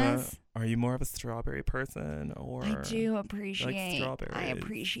Bananas? Are you more of a strawberry person, or I do appreciate strawberries? I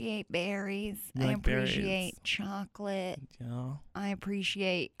appreciate berries. You like appreciate berries? Chocolate. Yeah. I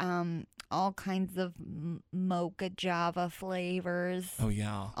appreciate all kinds of mocha Java flavors. Oh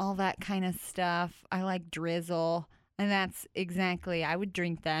yeah. All that kind of stuff. I like drizzle. And that's exactly, I would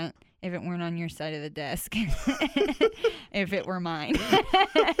drink that if it weren't on your side of the desk. If it were mine.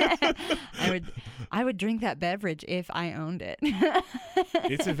 I would drink that beverage if I owned it.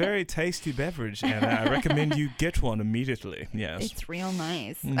 It's a very tasty beverage, and I recommend you get one immediately. Yes. It's real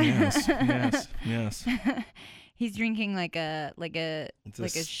nice. Yes. He's drinking like a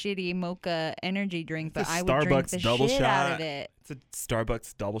shitty mocha energy drink, but I would Starbucks drink the double shit shot. out of it. It's a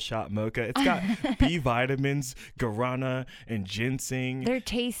Starbucks double shot mocha. It's got B vitamins, guarana, and ginseng. They're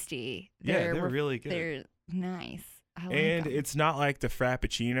tasty. They're really good. They're nice. I like and them. It's not like the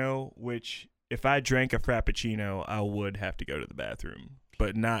Frappuccino, which if I drank a Frappuccino, I would have to go to the bathroom.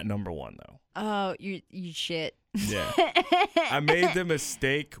 But not number one, though. Oh, you shit. Yeah. I made the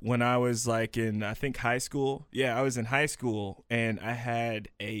mistake when I was like in, I think, high school. Yeah, I was in high school, and I had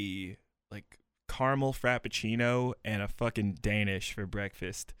a like caramel Frappuccino and a fucking Danish for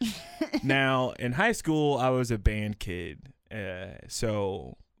breakfast. Now, in high school, I was a band kid.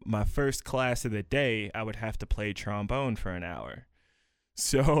 So my first class of the day, I would have to play trombone for an hour.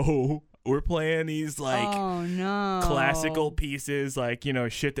 So we're playing these like classical pieces, like, you know,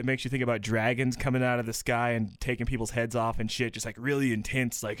 shit that makes you think about dragons coming out of the sky and taking people's heads off and shit, just like really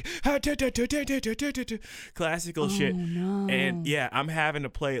intense, like classical shit. No. And yeah, I'm having to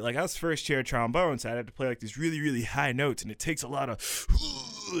play, like, I was first chair trombone, so I had to play like these really, really high notes, and it takes a lot of,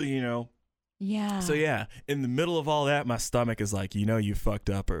 you know. Yeah. So yeah, in the middle of all that, my stomach is like, you know, you fucked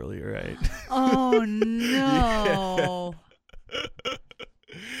up earlier, right? Oh no.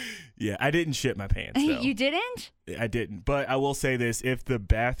 Yeah, I didn't shit my pants, though. You didn't? I didn't. But I will say this. If the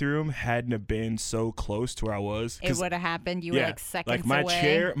bathroom hadn't have been so close to where I was. It would have happened. You were like seconds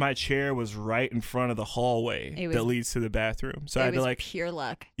away. My chair was right in front of the hallway that leads to the bathroom. So I had to like. Pure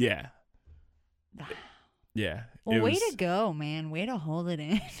luck. Yeah. Yeah. Well, way to go, man. Way to hold it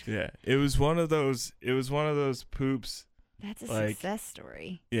in. Yeah. It was one of those poops. That's a success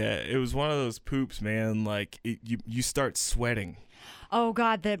story. Yeah. It was one of those poops, man. Like, you start sweating. Oh,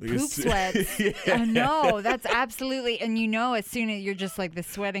 God, the poop sweats. Yeah. No, that's absolutely. And you know, as soon as you're just like, the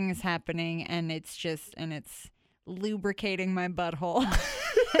sweating is happening, and it's lubricating my butthole.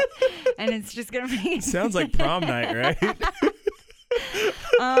 And it's just going to be. Sounds like prom night, right?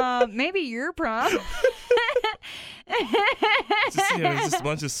 Maybe your prom. Just a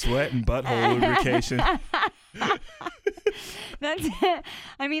bunch of sweat and butthole lubrication. That's,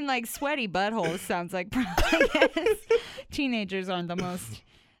 I mean, like, sweaty buttholes sounds like prom. Teenagers aren't the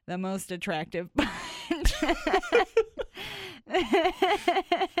most attractive bunch.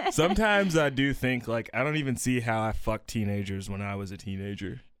 Sometimes I do think, like, I don't even see how I fucked teenagers when I was a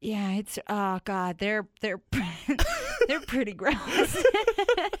teenager. Yeah, it's God, they're they're pretty gross.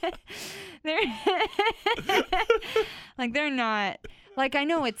 They're not, like, I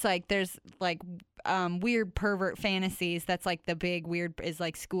know it's like there's like weird pervert fantasies, that's like the big weird is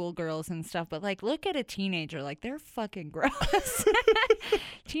like schoolgirls and stuff, but like, look at a teenager, like, they're fucking gross.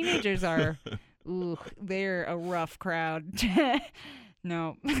 Teenagers are, they're a rough crowd.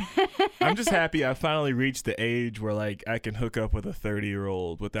 No. I'm just happy I finally reached the age where, like, I can hook up with a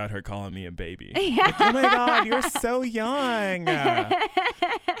 30-year-old without her calling me a baby. Yeah. Like, oh my God, you're so young. Oh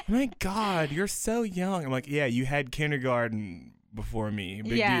my God, you're so young. I'm like, yeah, you had kindergarten before me.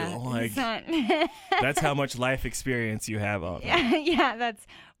 Big deal. Like, that's how much life experience you have on. Yeah, that's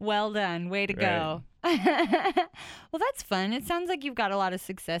well done. Way to go. Well, that's fun. It sounds like you've got a lot of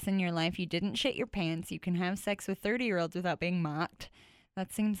success in your life. You didn't shit your pants. You can have sex with 30-year-olds without being mocked.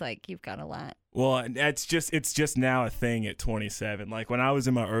 That seems like you've got a lot. Well, it's just now a thing at 27. Like, when I was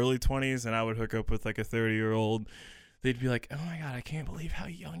in my early 20s and I would hook up with like a 30-year-old, they'd be like, "Oh my God, I can't believe how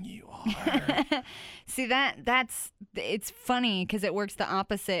young you are." See, it's funny because it works the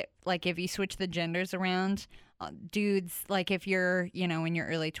opposite. Like, if you switch the genders around, dudes, like, if you're, you know, in your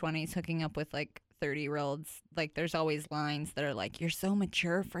early 20s hooking up with like 30-year-olds, like, there's always lines that are like, "You're so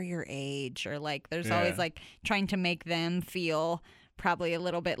mature for your age," or like there's always like trying to make them feel probably a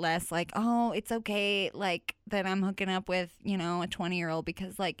little bit less like, oh, it's okay, like, that I'm hooking up with, you know, a 20-year-old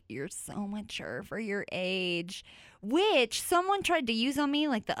because, like, you're so mature for your age, which someone tried to use on me,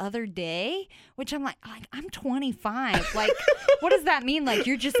 like, the other day, which I'm like, I'm 25. Like, what does that mean? Like,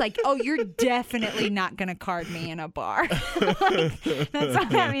 you're just like, oh, you're definitely not going to card me in a bar. Like, that's what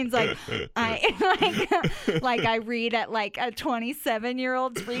that means. Like, I read at, like, a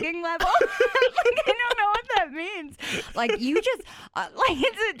 27-year-old's reading level. Like, I don't know what that means. Like, you just, like, does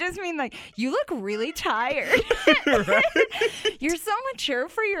it just mean, like, you look really tired? Right? You're so mature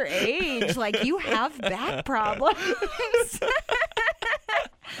for your age. Like, you have back problems.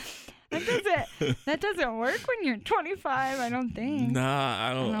 That doesn't work when you're 25, I don't think. Nah,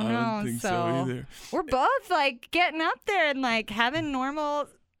 I don't think so either. We're both, like, getting up there and, like, having normal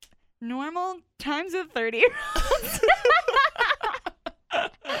times with 30-year-olds.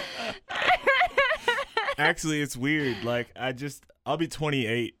 Actually, it's weird. Like, I'll be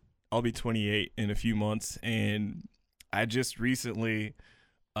 28. I'll be 28 in a few months, and I just recently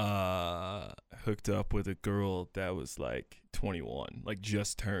hooked up with a girl that was like 21, like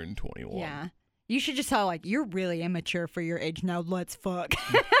just turned 21. Yeah. You should just tell, like, you're really immature for your age. Now let's fuck.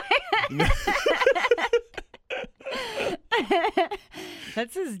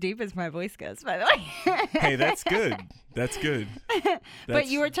 That's as deep as my voice goes, by the way. Hey, that's good. That's good. But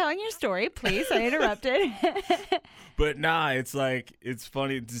you were telling your story. Please, I interrupted. But nah, it's like, it's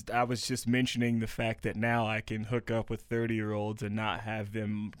funny. I was just mentioning the fact that now I can hook up with 30-year-olds and not have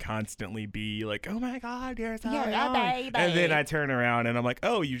them constantly be like, oh my God, you're so young. Baby. And then I turn around and I'm like,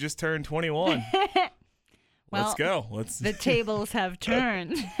 oh, you just turned 21. Well, let's go. The tables have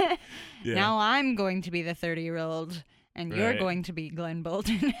turned. Yeah. Now I'm going to be the 30-year-old, and you're Right. going to be Glenn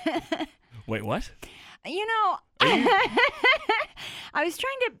Bolton. Wait, what? You know, I was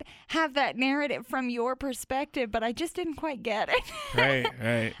trying to have that narrative from your perspective, but I just didn't quite get it.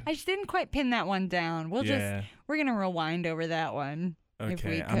 Right. I just didn't quite pin that one down. We're going to rewind over that one.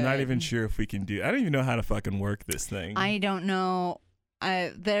 Okay, I'm not even sure if we can do. I don't even know how to fucking work this thing. I don't know.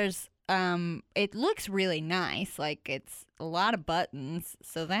 It looks really nice. Like, it's a lot of buttons,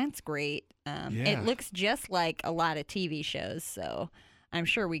 so that's great. It looks just like a lot of TV shows, so I'm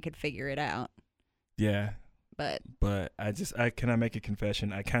sure we could figure it out. Yeah. But can I make a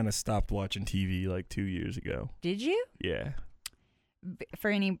confession? I kind of stopped watching TV like 2 years ago. Did you? Yeah. For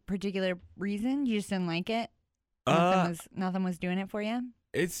any particular reason? You just didn't like it? Nothing was doing it for you?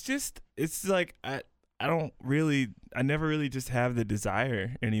 It's like I never really just have the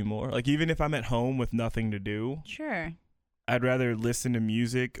desire anymore. Like, even if I'm at home with nothing to do, Sure. I'd rather listen to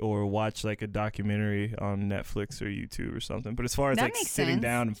music or watch like a documentary on Netflix or YouTube or something. But as far as That like makes sitting sense.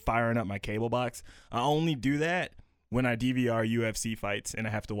 down and firing up my cable box, I only do that when I DVR UFC fights and I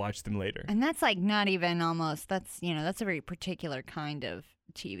have to watch them later. And that's like not even almost, that's a very particular kind of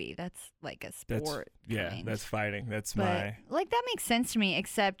TV. That's like a sport. kind. That's fighting. That's But like, that makes sense to me,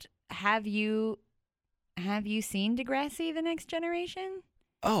 except have you seen Degrassi: The Next Generation?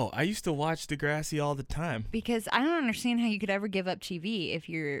 Oh, I used to watch Degrassi all the time. Because I don't understand how you could ever give up TV if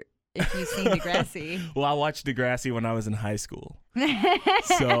you've seen Degrassi. Well, I watched Degrassi when I was in high school. So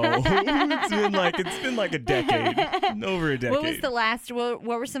it's been like a decade, over a decade. What were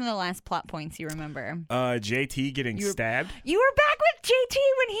some of the last plot points you remember? JT getting stabbed. You were back with JT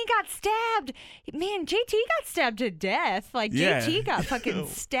when he got stabbed. Man, JT got stabbed to death. Like, Yeah. JT got fucking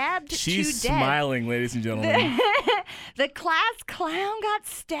stabbed She's to death. smiling, ladies and gentlemen. The class clown got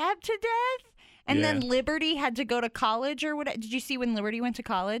stabbed to death. And then Yeah. Liberty had to go to college or what? Did you see when Liberty went to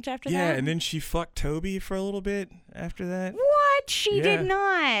college after that? Yeah, and then she fucked Toby for a little bit after that. What? She Yeah. did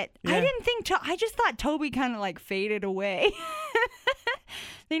not. Yeah. I didn't think. I just thought Toby kind of like faded away.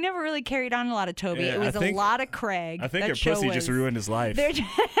 They never really carried on a lot of Toby. Yeah, It was a lot of Craig. I think That her show pussy just was- ruined his life.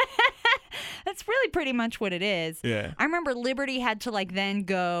 That's really pretty much what it is. Yeah. I remember Liberty had to like then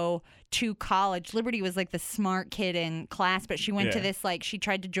go to college. Liberty was like the smart kid in class, but she went to Yeah. this like she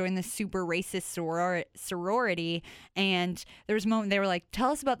tried to join this super racist sorority, and there was a moment they were like,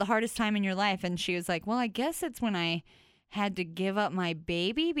 "Tell us about the hardest time in your life," and she was like, "Well, I guess it's when I had to give up my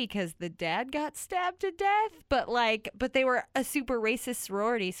baby because the dad got stabbed to death." But they were a super racist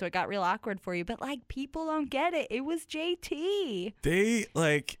sorority, so it got real awkward for you. But like, people don't get it. It was JT. They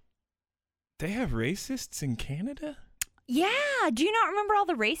have racists in Canada? Yeah. Do you not remember all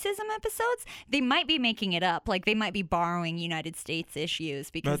the racism episodes? They might be making it up. Like, they might be borrowing United States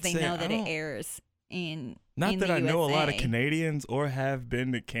issues because Let's they say, know that I it don't- airs in Not in that the I know a lot of USA. Canadians or have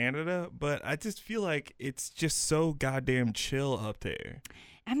been to Canada, but I just feel like it's just so goddamn chill up there.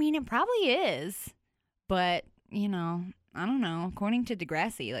 I mean, it probably is. But, I don't know. According to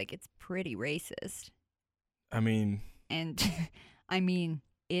Degrassi, like, it's pretty racist. I mean, And I mean,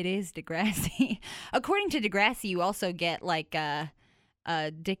 it is Degrassi. According to Degrassi, you also get like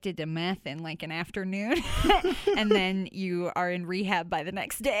addicted to meth in like an afternoon, and then you are in rehab by the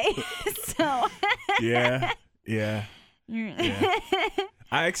next day. So yeah.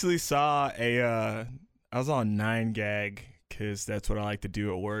 I actually saw I was on 9gag because that's what I like to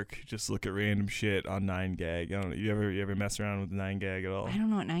do at work. Just look at random shit on 9gag. I don't know. You ever mess around with 9gag at all? I don't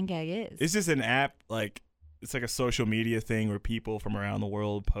know what 9gag is. It's just an app, like it's like a social media thing where people from around the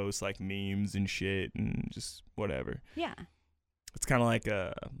world post like memes and shit and just whatever. Yeah. It's kind of like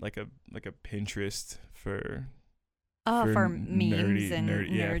a Pinterest for memes nerdy, and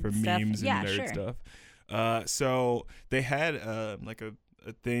nerd for stuff. memes and nerd stuff. So they had like a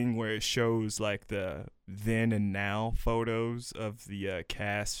thing where it shows like the then and now photos of the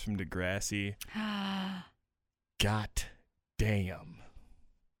cast from Degrassi. God damn.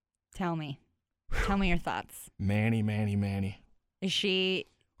 Tell me your thoughts. Manny. Is she?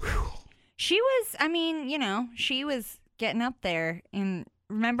 She was. I mean, she was getting up there. And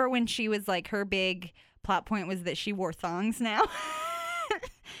remember when she was like, her big plot point was that she wore thongs now.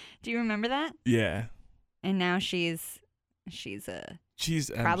 Do you remember that? Yeah. And now she's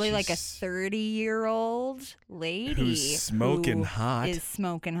probably like a 30-year-old lady who's smoking hot. Is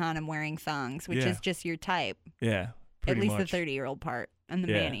smoking hot and wearing thongs, which is just your type. Yeah, at least much. The 30-year-old part and the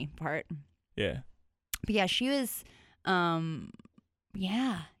Manny part. Yeah. But yeah, she was.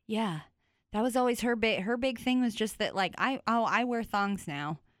 Yeah. That was always her big thing was just that like I wear thongs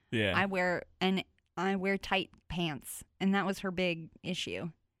now. Yeah. I wear tight pants, and that was her big issue.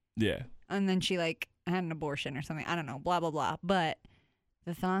 Yeah. And then she like had an abortion or something. I don't know. Blah blah blah. But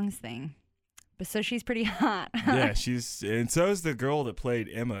the thongs thing. But so she's pretty hot. Yeah, and so is the girl that played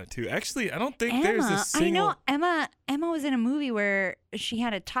Emma too. Actually, I don't think there's a single. I know Emma was in a movie where she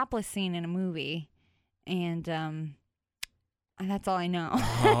had a topless scene in a movie, and that's all I know.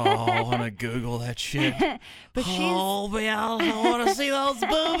 Oh, I want to Google that shit. But oh, Bill, I want to see those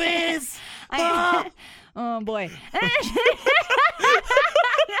boobies. Oh boy.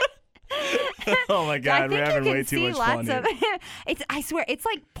 Oh my God, we're having way too much fun here. I swear, it's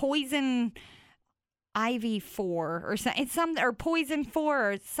like Poison Ivy 4 or something. It's or Poison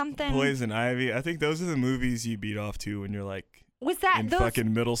 4 or something. Poison Ivy. I think those are the movies you beat off to when you're like in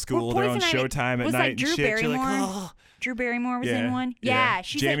fucking middle school. They're on Showtime at night and shit. Barrymore? You're like, oh. Drew Barrymore was in one. Yeah,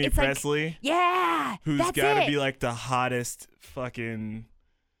 she's Jamie like, Presley. Who's got to be like the hottest fucking.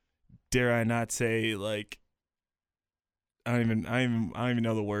 Dare I not say like. I don't even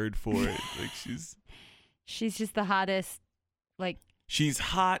know the word for it. Like she's just the hottest. Like she's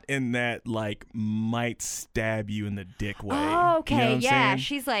hot in that like might stab you in the dick way. Oh, okay, you know what I'm saying?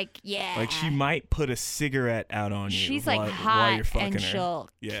 She's like like she might put a cigarette out on you. She's like hot while you're fucking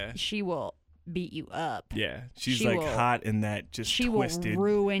and she will beat you up. Yeah, she's like hot in that just twisted. Will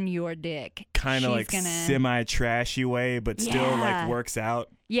ruin your dick. Kind of like semi-trashy way, but still like works out.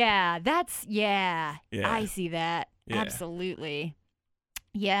 Yeah, I see that. Yeah. Absolutely.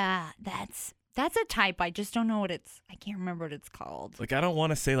 Yeah, that's a type. I just don't know what I can't remember what it's called. Like I don't want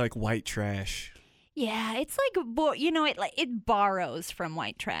to say like white trash. Yeah, it's like it borrows from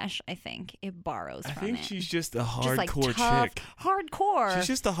white trash. I think it borrows from it. I think she's just a hardcore just like chick. Hardcore. She's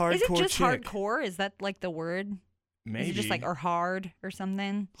just a hardcore chick. Is it just hardcore? Is that like the word? Maybe. Is it just like or hard or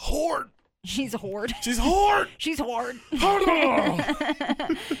something? Horde. She's a horde. She's horde. She's horde.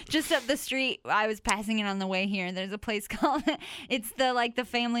 Just up the street, I was passing it on the way here. There's a place called. It's the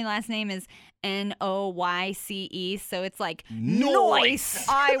family last name is Noyce, so it's like Noise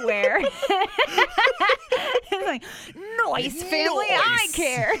Eyewear. It's like Noise Family Eye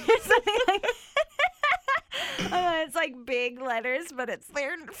Care. Something like. It's like big letters, but it's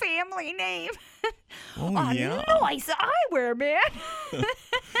their family name. Oh yeah. Noise eyewear, man.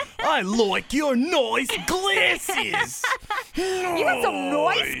 I like your noise glasses. You got some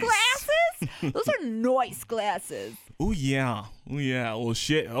noise glasses? Those are noise glasses. Oh yeah. Well,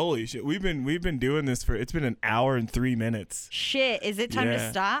 shit. Holy shit. We've been doing this it's been an hour and 3 minutes. Shit. Is it time to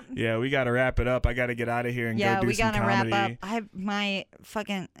stop? Yeah, we got to wrap it up. I got to get out of here and go do some comedy. Yeah, we got to wrap up. I have my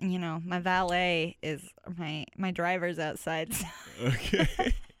fucking, my valet is my driver's outside. So.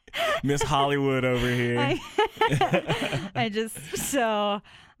 Okay. Miss Hollywood over here.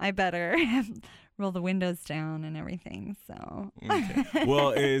 I better roll the windows down and everything. So. Okay.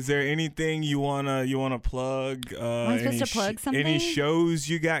 Well, is there anything you wanna plug? Am I supposed to plug something? Any shows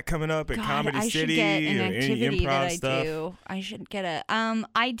you got coming up at Comedy City? I should get an activity any improv that I stuff? do. I should get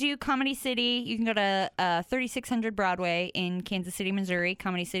I do Comedy City. You can go to 3600 Broadway in Kansas City, Missouri.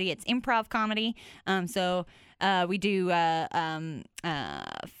 Comedy City. It's improv comedy. So We do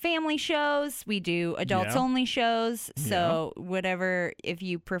family shows. We do adults only shows. So whatever, if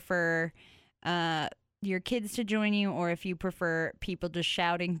you prefer your kids to join you, or if you prefer people just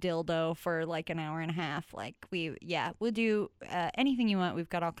shouting dildo for like an hour and a half, like we'll do anything you want. We've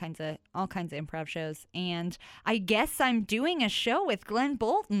got all kinds of improv shows, and I guess I'm doing a show with Glenn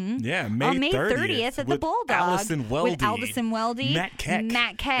Bolton. Yeah, on May 30th at the Bulldog Allison Weldy, with Allison Weldy, Matt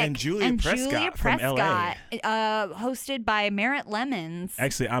Keck, and Julia Prescott from LA. Hosted by Merritt Lemons.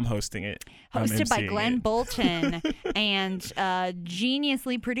 Actually, I'm hosting it. Hosted by Glenn Bolton and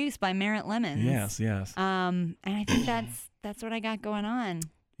geniusly produced by Merritt Lemons. Yes. And I think that's what I got going on.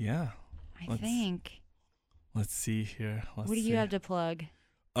 Yeah. I think. Let's see here. What do you have to plug?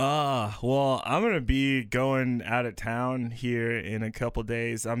 Well, I'm going to be going out of town here in a couple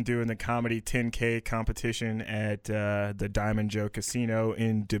days. I'm doing the comedy 10K competition at the Diamond Joe Casino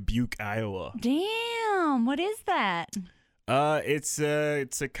in Dubuque, Iowa. Damn, what is that? It's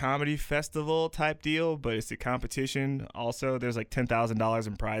a comedy festival type deal, but it's a competition. Also, there's like $10,000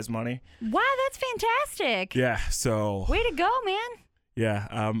 in prize money. Wow, that's fantastic. Yeah, so way to go, man. Yeah,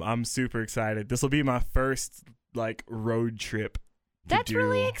 I'm super excited. This will be my first like road trip. That's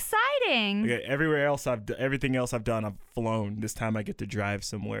really exciting. Okay, everything else I've done, I've flown. This time I get to drive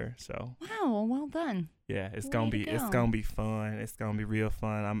somewhere. So wow, well done. Yeah, it's gonna be fun. It's gonna be real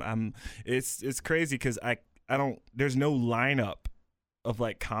fun. It's crazy because there's no lineup of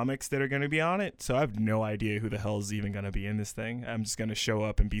like comics that are going to be on it. So I have no idea who the hell is even going to be in this thing. I'm just going to show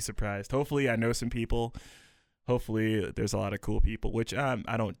up and be surprised. Hopefully I know some people. Hopefully there's a lot of cool people, which I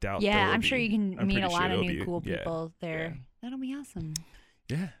don't doubt. Yeah, I'm sure you can meet a lot of new cool people there. Yeah. That'll be awesome.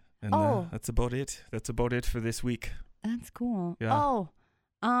 Yeah. And that's about it. That's about it for this week. That's cool. Yeah.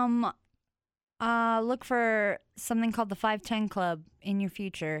 Look for something called the 510 Club in your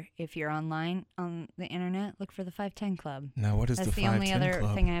future. If you're online on the internet, look for the 510 Club. Now, what is the 510 Club? That's the only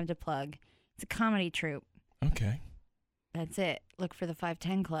other thing I have to plug. It's a comedy troupe. Okay. That's it. Look for the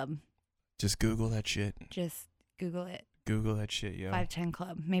 510 Club. Just Google that shit. Just Google it. Google that shit, yo. 510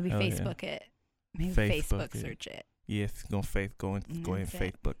 Club. Maybe Facebook it. Maybe Facebook search it. Yeah, if you're go and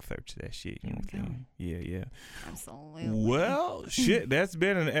Facebook search that shit. You know what I'm saying? Yeah. Absolutely. Well, shit, that's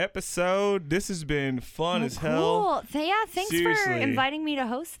been an episode. This has been fun as hell. Cool. Yeah, thanks for inviting me to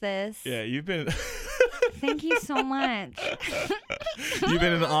host this. Yeah, you've been... Thank you so much. You've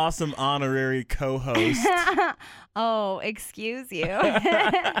been an awesome honorary co-host. Oh, excuse you.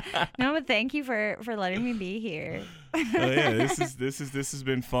 No, but thank you for letting me be here. Oh yeah, this has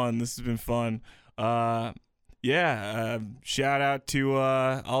been fun. This has been fun. Shout out to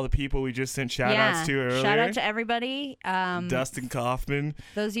all the people we just sent shout outs to earlier. Shout out to everybody. Dustin Kaufman.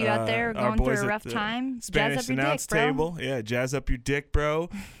 Those of you out there going through a rough time, Spanish jazz up your announce dick, bro. table. Yeah, jazz up your dick, bro.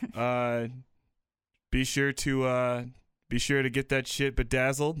 Be sure to get that shit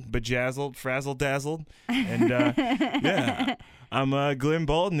bejazzled, frazzle dazzled. And yeah. I'm Glenn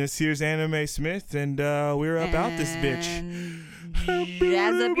Bolton. This here's Anime Smith, and we're about this bitch.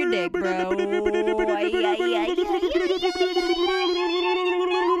 Jazz up your dick, bro.